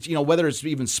here, whether it's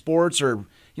even sports or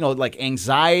like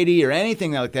anxiety or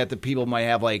anything like that people might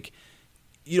have, like,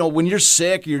 when you're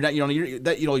sick, you're not, you're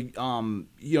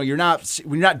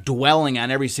not dwelling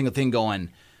on every single thing going,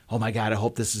 oh my God, I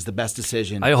hope this is the best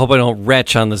decision. I hope I don't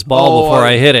retch on this ball before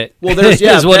I hit it. Well, there's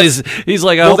he's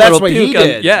like, I hope that's I don't what puke he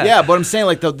did. Yeah, but I'm saying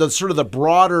like the sort of the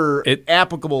broader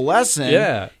applicable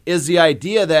lesson is the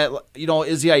idea that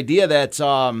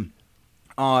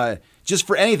just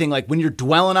for anything, like when you're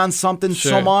dwelling on something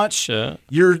so much,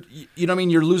 you're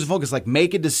losing focus. Like,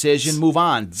 make a decision, move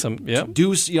on.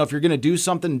 Do if you're going to do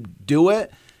something, do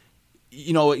it.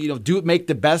 Make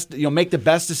the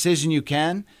best decision you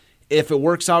can. If it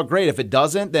works out, great. If it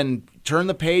doesn't, then turn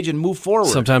the page and move forward.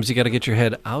 Sometimes you got to get your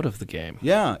head out of the game.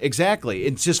 Yeah, exactly.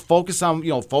 It's just focus on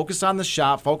the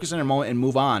shot, focus on your moment, and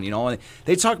move on. And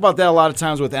they talk about that a lot of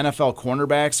times with NFL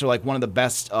cornerbacks. They're like, one of the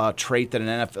best trait that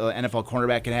an NFL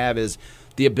cornerback can have is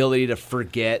the ability to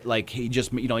forget. Like, he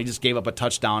just gave up a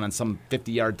touchdown on some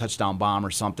 50-yard touchdown bomb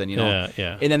or something.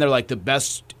 Yeah. And then they're like, the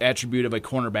best attribute of a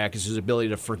cornerback is his ability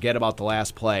to forget about the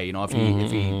last play. If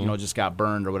he just got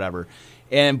burned or whatever.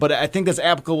 But I think that's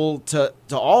applicable to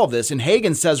all of this. And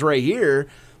Hagen says right here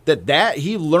that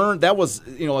he learned, that was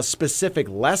a specific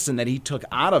lesson that he took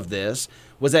out of this,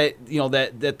 was that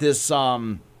that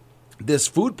this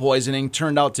food poisoning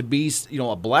turned out to be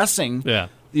a blessing. Yeah.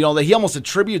 That he almost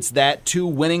attributes that to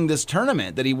winning this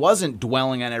tournament, that he wasn't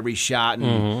dwelling on every shot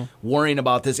and worrying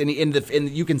about this. And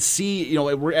you can see,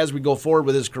 as we go forward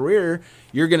with his career,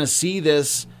 you're going to see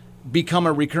this become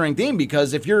a recurring theme,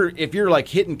 because if you're like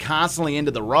hitting constantly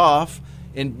into the rough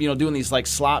and doing these like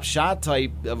slop shot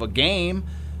type of a game,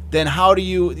 then how do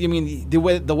you?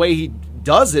 The way he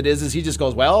does it is he just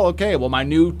goes, well, okay, well, my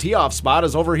new tee off spot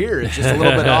is over here. It's just a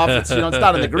little bit off. It's it's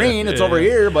not in the green. It's over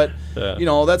here, but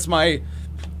that's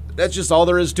That's just all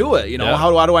there is to it. You know, Yeah.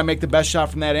 how do I make the best shot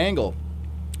from that angle?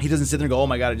 He doesn't sit there and go, oh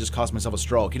my God, I just cost myself a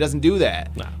stroke. He doesn't do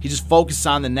that. No. He just focuses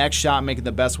on the next shot, making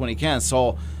the best one he can.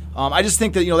 So I just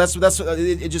think that, you know, that's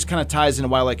it just kind of ties into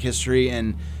why I like history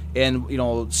and you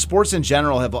know, sports in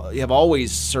general have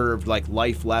always served like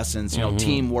life lessons, you know,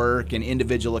 teamwork and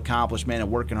individual accomplishment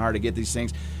and working hard to get these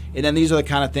things. And then these are the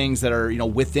kind of things that are, you know,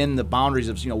 within the boundaries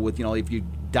of, you know, if you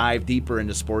dive deeper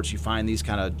into sports, you find these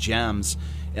kind of gems.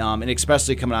 And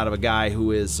especially coming out of a guy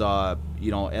who is,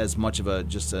 you know, as much of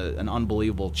an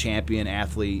unbelievable champion,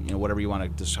 athlete, you know, however you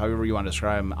want to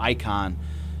describe him, icon,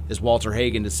 is Walter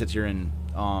Hagen, to sit here and,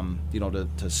 you know,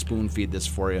 to spoon feed this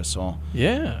for you. So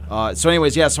Yeah. So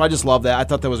anyways, yeah. So I just love that. I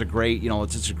thought that was a great, you know,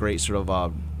 it's just a great sort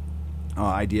of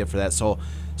idea for that. So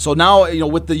now, you know,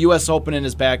 with the U.S. Open in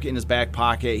his back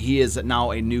pocket, he is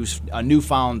now a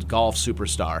newfound golf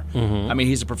superstar. I mean,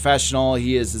 he's a professional.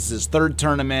 This is his third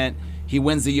tournament. He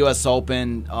wins the U.S.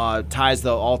 Open, ties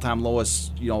the all-time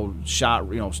lowest, you know,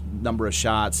 number of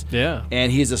shots. Yeah.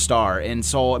 And he's a star. And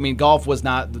so, I mean, golf was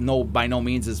by no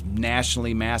means as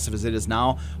nationally massive as it is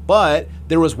now, but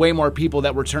there was way more people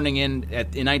that were turning in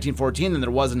 1914 than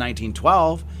there was in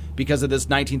 1912. Because of this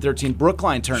 1913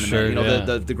 Brookline tournament, Sure, you know,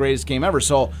 yeah. the greatest game ever.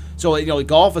 So you know,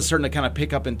 golf is starting to kind of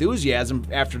pick up enthusiasm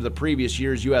after the previous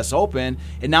year's U.S. Open,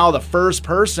 and now the first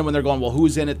person when they're going, well,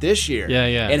 who's in it this year? Yeah,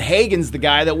 yeah. And Hagen's the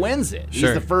guy that wins it. Sure.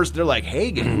 He's the first. They're like,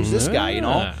 Hagen, who's this guy? You know.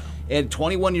 Yeah. And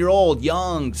 21-year-old,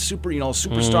 young,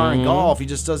 superstar in golf. He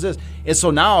just does this, and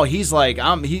so now he's like,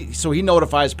 he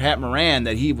notifies Pat Moran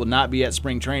that he will not be at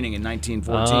spring training in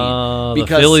 1914 the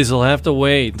Phillies will have to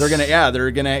wait. they're gonna. He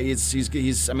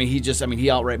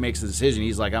outright makes the decision.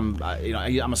 He's like, I'm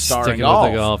a star Sticking in golf.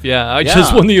 with the golf. Yeah, I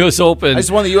just won the U.S. Open. I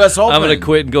just won the U.S. Open. I'm going to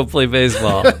quit and go play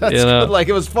baseball. That's you know? good. Like,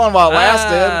 it was fun while it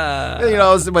lasted. You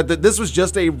know, but this was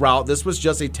just a route. This was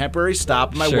just a temporary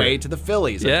stop on my Sure. way to the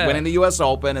Phillies. Yeah. Winning the U.S.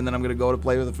 Open, and then I'm going to go to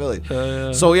play with the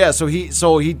Phillies.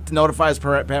 So he notifies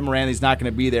Pat Moran he's not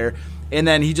going to be there. And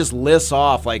then he just lists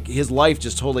off, like, his life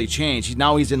just totally changed.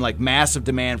 Now he's in, like, massive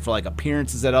demand for, like,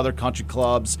 appearances at other country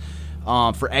clubs,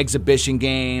 for exhibition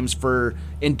games, for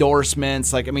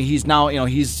endorsements. Like, I mean, he's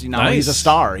a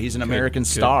star. He's an American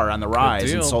star on the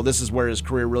rise. And so this is where his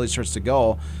career really starts to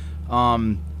go.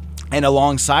 And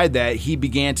alongside that, he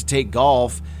began to take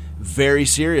golf very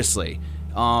seriously.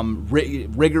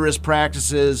 Rigorous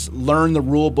practices, learn the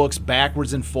rule books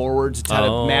backwards and forwards to try to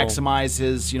maximize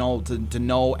his, you know, to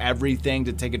know everything,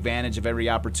 to take advantage of every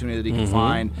opportunity that he can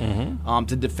find,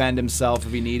 to defend himself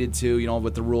if he needed to, you know,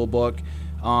 with the rule book.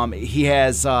 He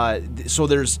has,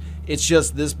 it's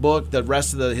just this book, the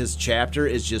rest of his chapter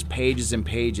is just pages and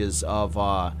pages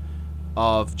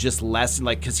of just lesson,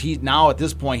 like, because he now at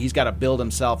this point he's got to build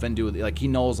himself into, like, he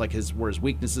knows like where his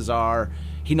weaknesses are,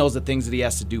 he knows the things that he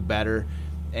has to do better,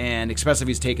 and especially if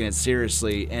he's taking it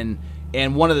seriously.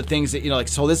 And one of the things that, you know, like,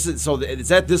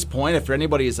 it's at this point, if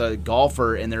anybody is a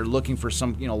golfer and they're looking for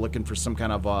some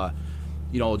kind of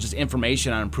you know, just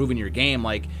information on improving your game.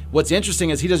 Like, what's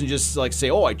interesting is he doesn't just like say,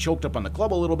 oh, I choked up on the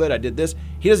club a little bit, I did this.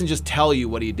 He doesn't just tell you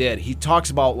what he did. He talks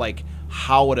about like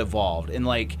how it evolved and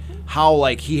like how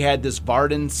like he had this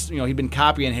Vardon, you know, he'd been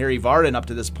copying Harry Vardon up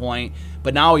to this point,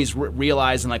 but now he's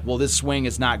realizing like, well, this swing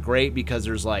is not great because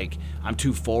there's like, I'm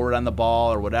too forward on the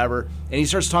ball or whatever. And he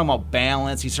starts talking about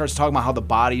balance. He starts talking about how the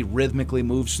body rhythmically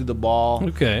moves through the ball.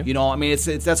 Okay. You know, I mean,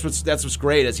 that's what's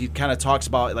great is he kind of talks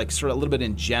about like sort of a little bit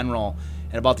in general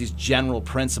and about these general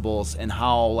principles and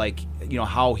how, like, you know,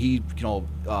 how he,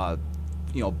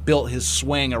 built his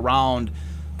swing around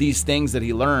these things that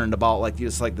he learned about, like,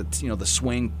 just like the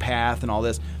swing path and all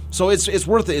this. So it's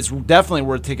worth it. It's definitely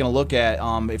worth taking a look at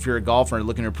if you're a golfer and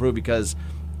looking to improve, because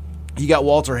you got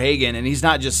Walter Hagen, and he's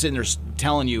not just sitting there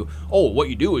telling you, oh, what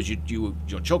you do is you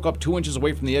choke up 2 inches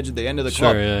away from the edge of the end of the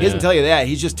club. Yeah, he doesn't tell you that.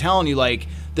 He's just telling you, like,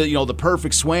 the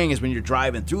perfect swing is when you're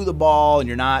driving through the ball and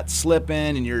you're not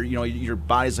slipping and your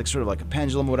body's like sort of like a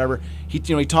pendulum or whatever. He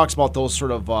talks about those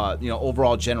sort of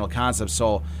overall general concepts.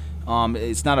 So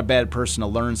it's not a bad person to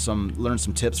learn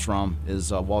some tips from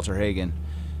is Walter Hagen.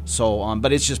 So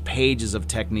but it's just pages of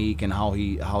technique and how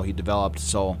he developed.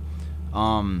 So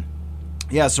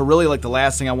yeah, so really, like, the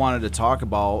last thing I wanted to talk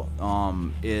about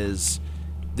is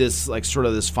this, like, sort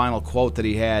of this final quote that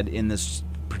he had in this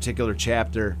particular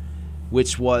chapter,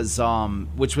 which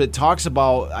it talks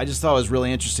about. I just thought it was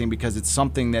really interesting because it's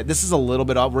something that this is a little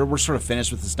bit of, we're sort of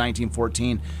finished with this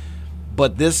 1914,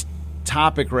 but this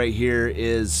topic right here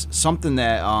is something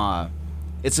that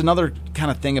it's another kind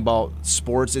of thing about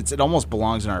sports. It almost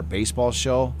belongs in our baseball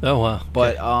show. Oh wow!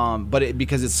 But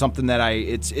because it's something that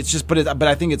I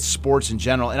think it's sports in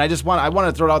general, and I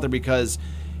want to throw it out there because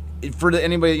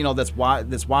anybody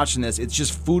that's watching this, it's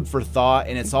just food for thought,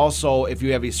 and it's also, if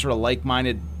you have these sort of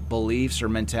like-minded beliefs or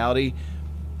mentality,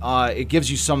 it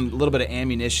gives you a little bit of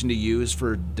ammunition to use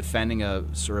for defending a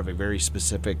sort of a very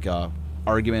specific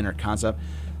argument or concept.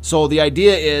 So the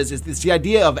idea is it's the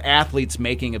idea of athletes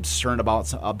making absurd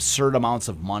amounts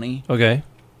of money. Okay.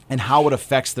 And how it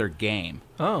affects their game.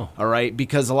 Oh. All right?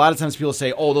 Because a lot of times people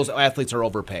say, "Oh, those athletes are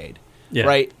overpaid." Yeah.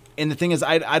 Right? And the thing is,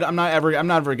 I'm not ever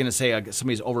going to say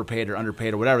somebody's overpaid or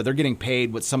underpaid or whatever. They're getting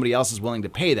paid what somebody else is willing to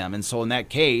pay them. And so in that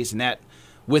case,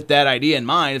 with that idea in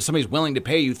mind, if somebody's willing to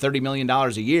pay you $30 million a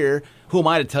year, who am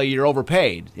I to tell you you're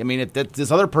overpaid? I mean, if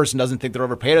this other person doesn't think they're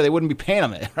overpaid, or they wouldn't be paying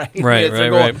them it, right?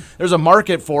 Right. There's a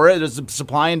market for it. There's a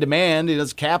supply and demand.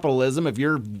 It's capitalism. If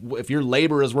your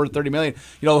labor is worth $30 million,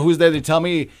 who's there to tell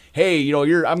me, hey,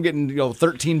 I'm getting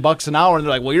 $13 an hour, and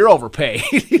they're like, well, you're overpaid.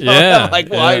 Yeah. Like,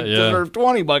 well, I deserve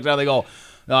 $20 now. They go,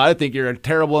 no, I think you're a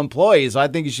terrible employee, so I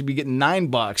think you should be getting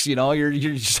 $9.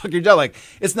 You're suck your job. Like,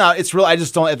 it's not. It's real. I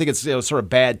just don't. I think it's sort of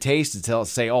bad taste to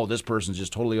say, oh, this person's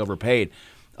just totally overpaid.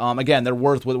 Again, they're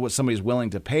worth what somebody's willing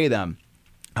to pay them.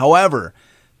 However,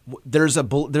 there's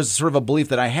sort of a belief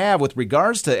that I have with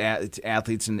regards to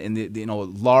athletes and the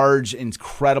large,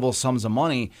 incredible sums of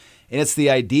money, and it's the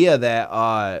idea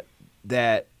that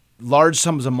that large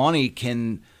sums of money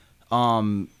can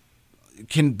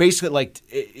basically, like,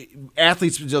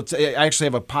 athletes. I actually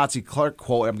have a Potsy Clark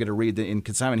quote I'm going to read in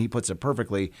consignment. He puts it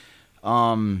perfectly.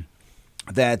 What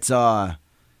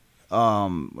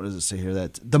does it say here?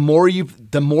 That the more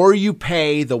you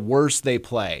pay, the worse they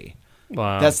play.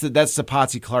 Wow. That's the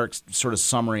Potsy Clark sort of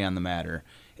summary on the matter.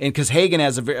 And because Hagen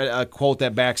has a quote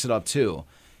that backs it up too.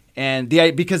 And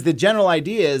because the general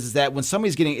idea is that when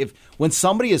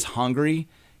somebody is hungry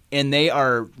and they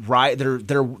are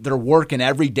they're working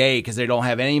every day because they don't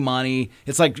have any money.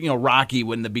 It's like Rocky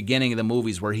in the beginning of the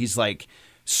movies where he's like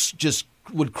just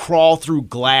would crawl through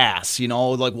glass.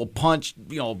 Like will punch.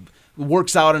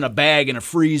 Works out in a bag in a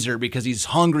freezer because he's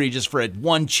hungry just for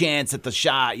one chance at the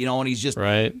shot, and he's just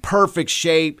perfect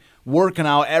shape, working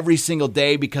out every single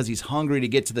day because he's hungry to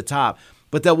get to the top.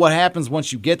 But then what happens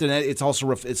once you get there? It's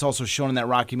also shown in that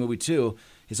Rocky movie too.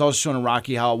 It's also shown in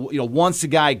Rocky how once the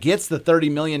guy gets the $30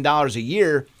 million a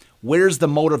year, where's the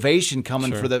motivation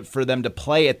coming for them to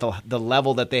play at the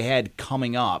level that they had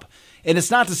coming up? And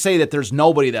it's not to say that there's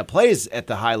nobody that plays at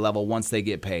the high level once they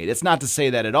get paid. It's not to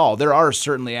say that at all. There are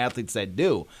certainly athletes that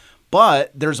do.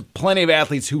 But there's plenty of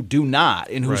athletes who do not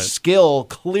and whose skill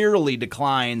clearly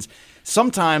declines,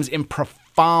 sometimes in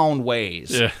profound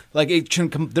ways. Yeah. Like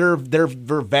their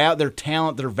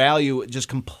talent, their value just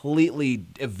completely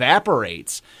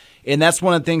evaporates. And that's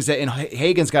one of the things that, and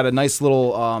Hagen's got a nice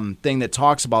little thing that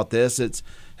talks about this. It's,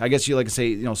 I guess you like to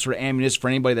say, sort of ammunition for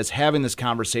anybody that's having this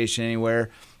conversation anywhere,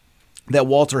 that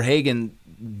Walter Hagen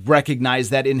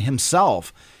recognized that in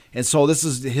himself. And so this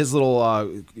is his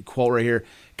little quote right here.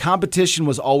 Competition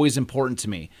was always important to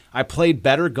me. I played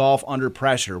better golf under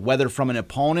pressure, whether from an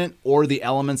opponent or the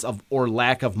elements of or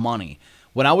lack of money.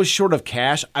 When I was short of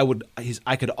cash,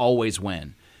 I could always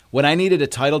win. When I needed a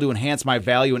title to enhance my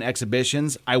value in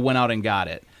exhibitions, I went out and got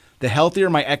it. The healthier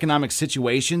my economic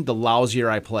situation, the lousier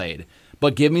I played.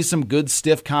 But give me some good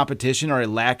stiff competition or a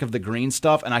lack of the green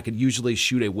stuff, and I could usually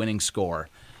shoot a winning score.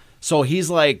 So he's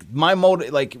like, my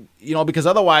motive, because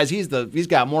otherwise he's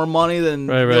got more money than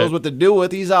knows what to do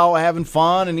with. He's out having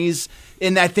fun, and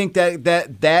I think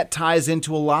that ties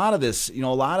into a lot of this, a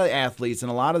lot of athletes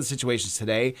and a lot of the situations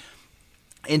today.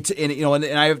 And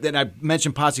I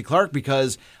mentioned Potsy Clark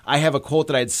because I have a quote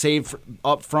that I had saved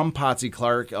up from Potsy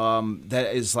Clark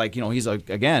that is like, he's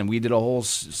again, we did a whole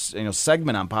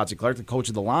segment on Potsy Clark, the coach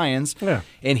of the Lions, and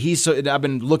I've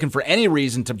been looking for any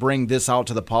reason to bring this out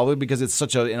to the public because it's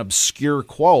such an obscure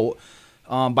quote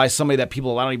by somebody that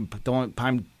people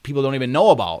don't even know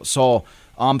about. So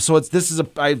I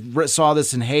saw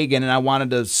this in Hagen, and I wanted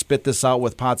to spit this out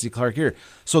with Potsy Clark here.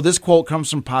 So this quote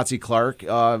comes from Potsy Clark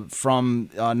from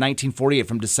 1948,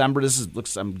 from December.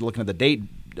 I'm looking at the date,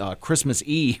 Christmas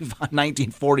Eve,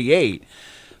 1948.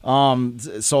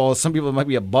 So some people, it might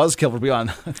be a buzzkill for people on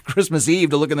Christmas Eve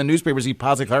to look in the newspaper, see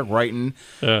Potsy Clark writing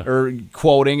or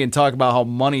quoting and talk about how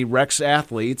money wrecks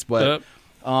athletes, but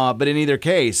in either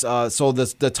case, so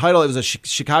the title, it was a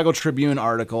Chicago Tribune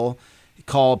article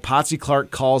called "Potsy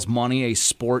Clark Calls Money a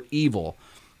Sport Evil."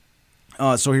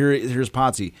 So here's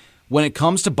Potsy. When it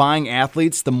comes to buying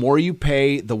athletes, the more you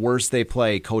pay, the worse they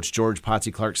play, Coach George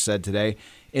Potsy Clark said today.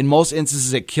 In most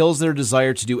instances, it kills their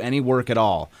desire to do any work at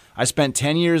all. I spent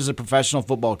 10 years as a professional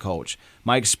football coach.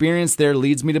 My experience there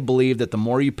leads me to believe that the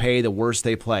more you pay, the worse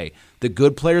they play. The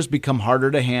good players become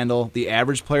harder to handle. The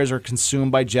average players are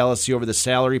consumed by jealousy over the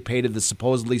salary paid to the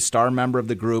supposedly star member of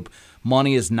the group.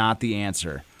 Money is not the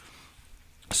answer.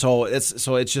 So it's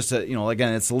just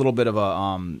again, it's a little bit of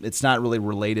a it's not really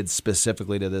related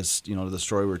specifically to this, to the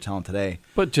story we're telling today.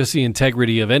 But just the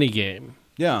integrity of any game.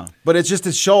 Yeah, but it's just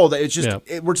to show that it's just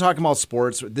we're talking about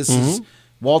sports. This is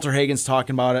Walter Hagen's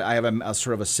talking about it. I have a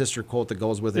sort of a sister quote that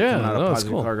goes with it coming out of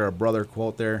Positive Clark, or a brother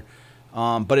quote there.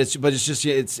 But it's just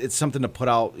it's something to put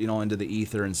out into the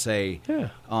ether and say. Yeah.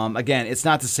 Again, it's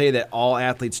not to say that all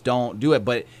athletes don't do it,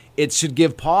 but it should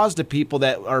give pause to people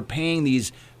that are paying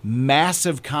these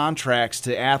massive contracts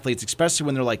to athletes, especially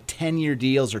when they're like 10-year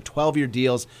deals or 12-year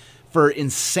deals for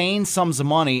insane sums of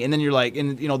money, and then you're like,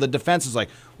 and the defense is like,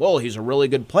 well, he's a really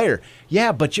good player.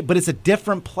 Yeah, but it's a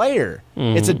different player.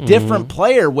 It's a different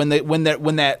player when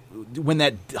that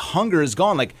hunger is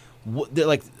gone. Like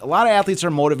a lot of athletes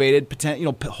are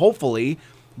motivated, hopefully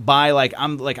by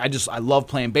I love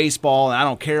playing baseball and I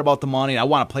don't care about the money. And I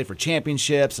want to play for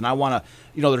championships and I want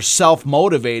to, they're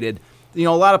self-motivated. A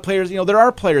lot of players, there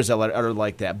are players that are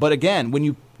like that. But again,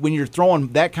 when you're throwing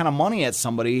that kind of money at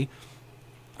somebody.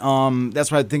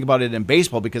 That's why I think about it in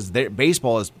baseball, because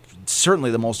baseball is certainly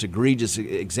the most egregious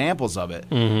examples of it.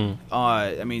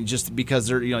 I mean, just because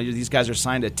these guys are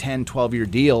signed to 10, 12-year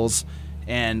deals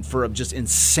and for just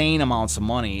insane amounts of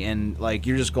money, and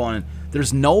you're just going,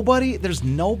 there's nobody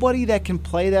that can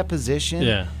play that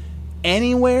position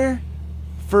anywhere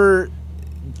for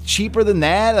cheaper than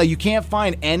that. You can't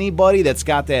find anybody that's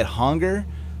got that hunger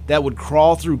that would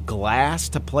crawl through glass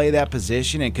to play that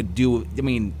position and could do. I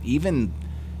mean, even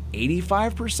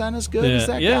 85% as good as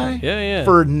that guy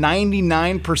for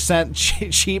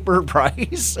 99% cheaper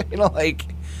price.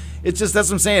 It's just, that's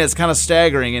what I'm saying. It's kind of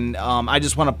staggering, and I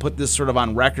just want to put this sort of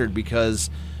on record because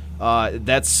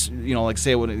that's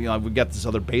say when we got this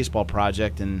other baseball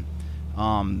project, and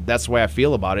that's the way I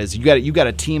feel about it. Is you got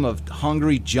a team of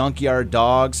hungry junkyard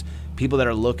dogs, people that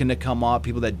are looking to come up,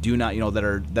 people that do not that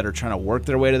are trying to work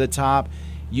their way to the top.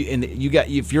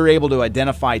 If you're able to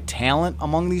identify talent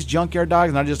among these junkyard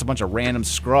dogs, not just a bunch of random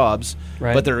scrubs,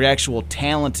 but they're actual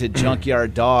talented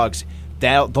junkyard dogs.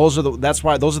 Those are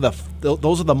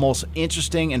the most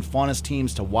interesting and funnest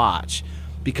teams to watch,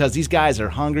 because these guys are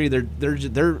hungry. They're a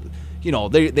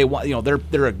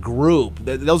group.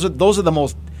 Those are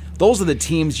the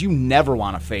teams you never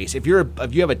want to face. If you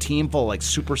have a team full of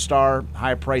superstar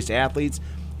high priced athletes,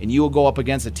 and you will go up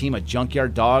against a team of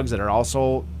junkyard dogs that are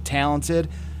also talented,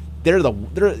 you're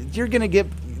going to get,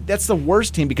 that's the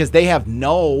worst team, because they have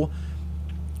no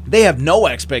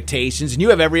expectations, and you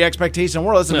have every expectation in the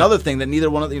world. That's another thing that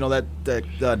neither one of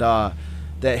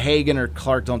that Hagen or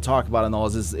Clark don't talk about in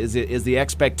those is the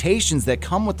expectations that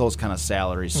come with those kind of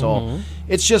salaries. So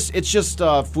it's just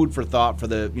food for thought for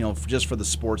the just for the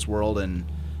sports world, and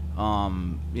I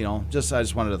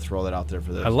just wanted to throw that out there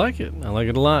for this. I like it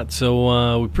a lot.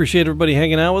 So we appreciate everybody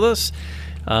hanging out with us.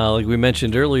 Like we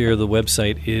mentioned earlier, the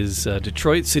website is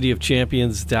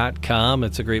DetroitCityOfChampions.com.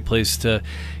 It's a great place to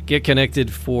get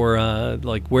connected for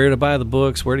where to buy the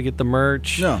books, where to get the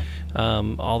merch,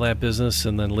 all that business,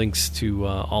 and then links to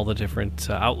all the different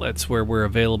outlets where we're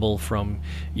available, from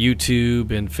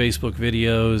YouTube and Facebook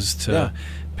videos to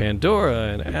Pandora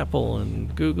and Apple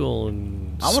and Google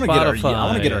and Spotify. I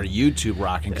want to get our YouTube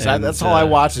rocking, because that's all I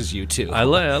watch is YouTube. I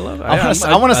love it.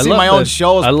 I want to see my own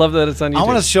shows. I love that it's on YouTube. I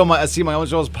want to see my own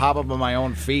shows pop up on my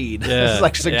own feed. Yeah. It's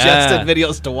like suggested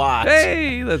videos to watch.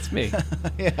 Hey, that's me.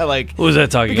 Who's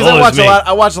that talking? Because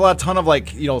I watch a ton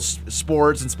of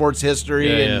sports and sports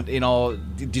history and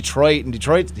Detroit and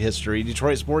Detroit history,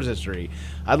 Detroit sports history.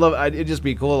 It'd just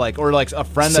be cool, or a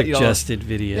friend suggested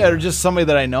video. Yeah, or just somebody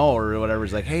that I know or whatever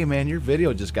is like, hey man, your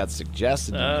video just got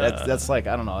suggested. That's I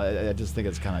don't know. I just think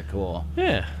it's kind of cool.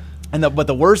 Yeah. But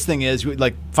the worst thing is,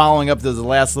 following up to the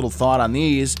last little thought on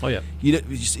these. Oh yeah.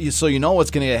 So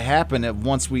what's going to happen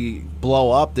once we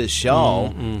blow up this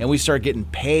show and we start getting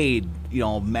paid,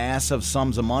 massive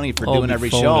sums of money for doing every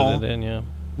show.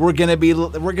 We're gonna be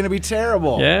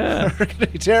terrible. Yeah, we're gonna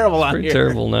be terrible on here.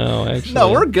 Terrible now, actually.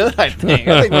 No, we're good. I think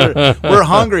we're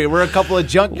hungry. We're a couple of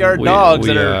junkyard dogs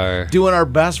that are doing our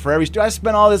best for every. I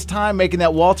spent all this time making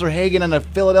that Walter Hagen and the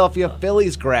Philadelphia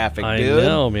Phillies graphic, dude. I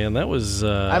know, man. That was.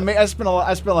 I spent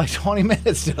like 20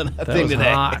 minutes doing that thing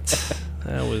today. Hot.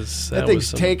 That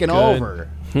thing's taking over.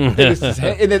 And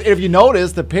if you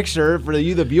notice the picture for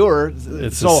the viewer,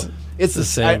 It's the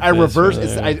same. I reversed.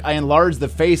 Right. I enlarged the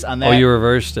face on that. Oh, you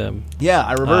reversed him. Yeah,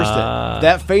 I reversed it.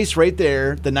 That face right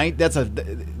there.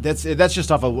 That's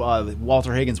just off of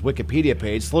Walter Hagen's Wikipedia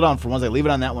page. Slow down for one second. Leave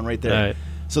it on that one right there. Right.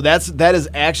 So that is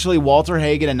actually Walter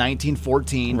Hagen in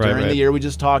 1914 during the year we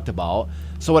just talked about.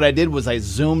 So what I did was I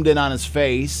zoomed in on his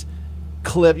face,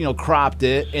 cropped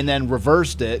it, and then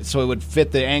reversed it so it would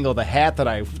fit the angle of the hat that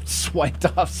I swiped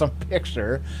off some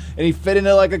picture, and he fit in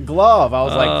it like a glove. I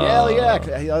was like, hell yeah,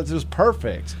 it was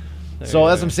perfect. So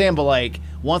that's what I'm saying. But like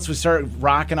once we start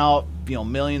rocking out,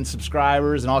 million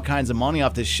subscribers and all kinds of money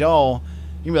off this show,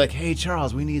 you'll be like, hey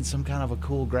Charles, we need some kind of a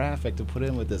cool graphic to put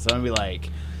in with this. I'm gonna be like,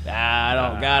 I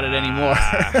don't got it anymore.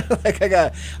 Like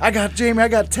I got Jamie. I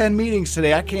got 10 meetings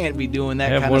today. I can't be doing that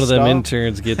kind of stuff. Have one of them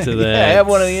interns get to that. Yeah, have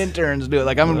one of the interns do it.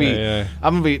 Like I'm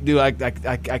gonna be, dude. I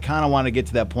kind of want to get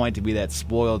to that point to be that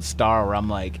spoiled star where I'm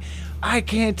like, I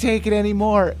can't take it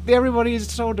anymore. Everybody is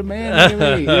so demanding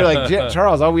of me. You're like,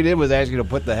 Charles, all we did was ask you to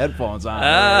put the headphones on.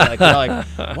 Like,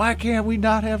 why can't we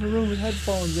not have a room with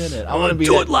headphones in it? I want to be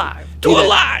do it live. Do it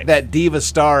live. That diva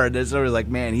star, and it's always like,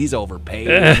 man, he's overpaid.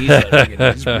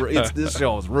 This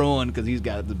show is ruined because he's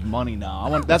got the money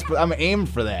now. I'm aiming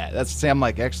for that. I'm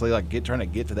like actually trying to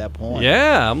get to that point.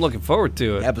 Yeah, I'm looking forward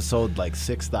to it. Episode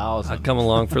 6,000. I come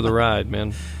along for the ride,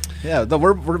 man. Yeah,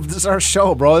 this is our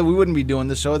show, bro. We wouldn't be doing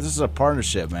this show. This is a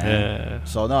partnership, man. Yeah.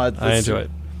 So, no, I enjoy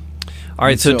it. All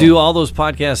right, so do all those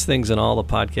podcast things in all the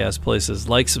podcast places.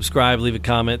 Like, subscribe, leave a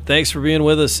comment. Thanks for being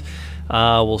with us.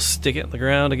 We'll stick it in the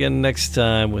ground again next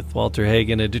time with Walter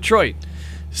Hagen at Detroit,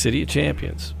 City of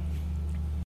Champions.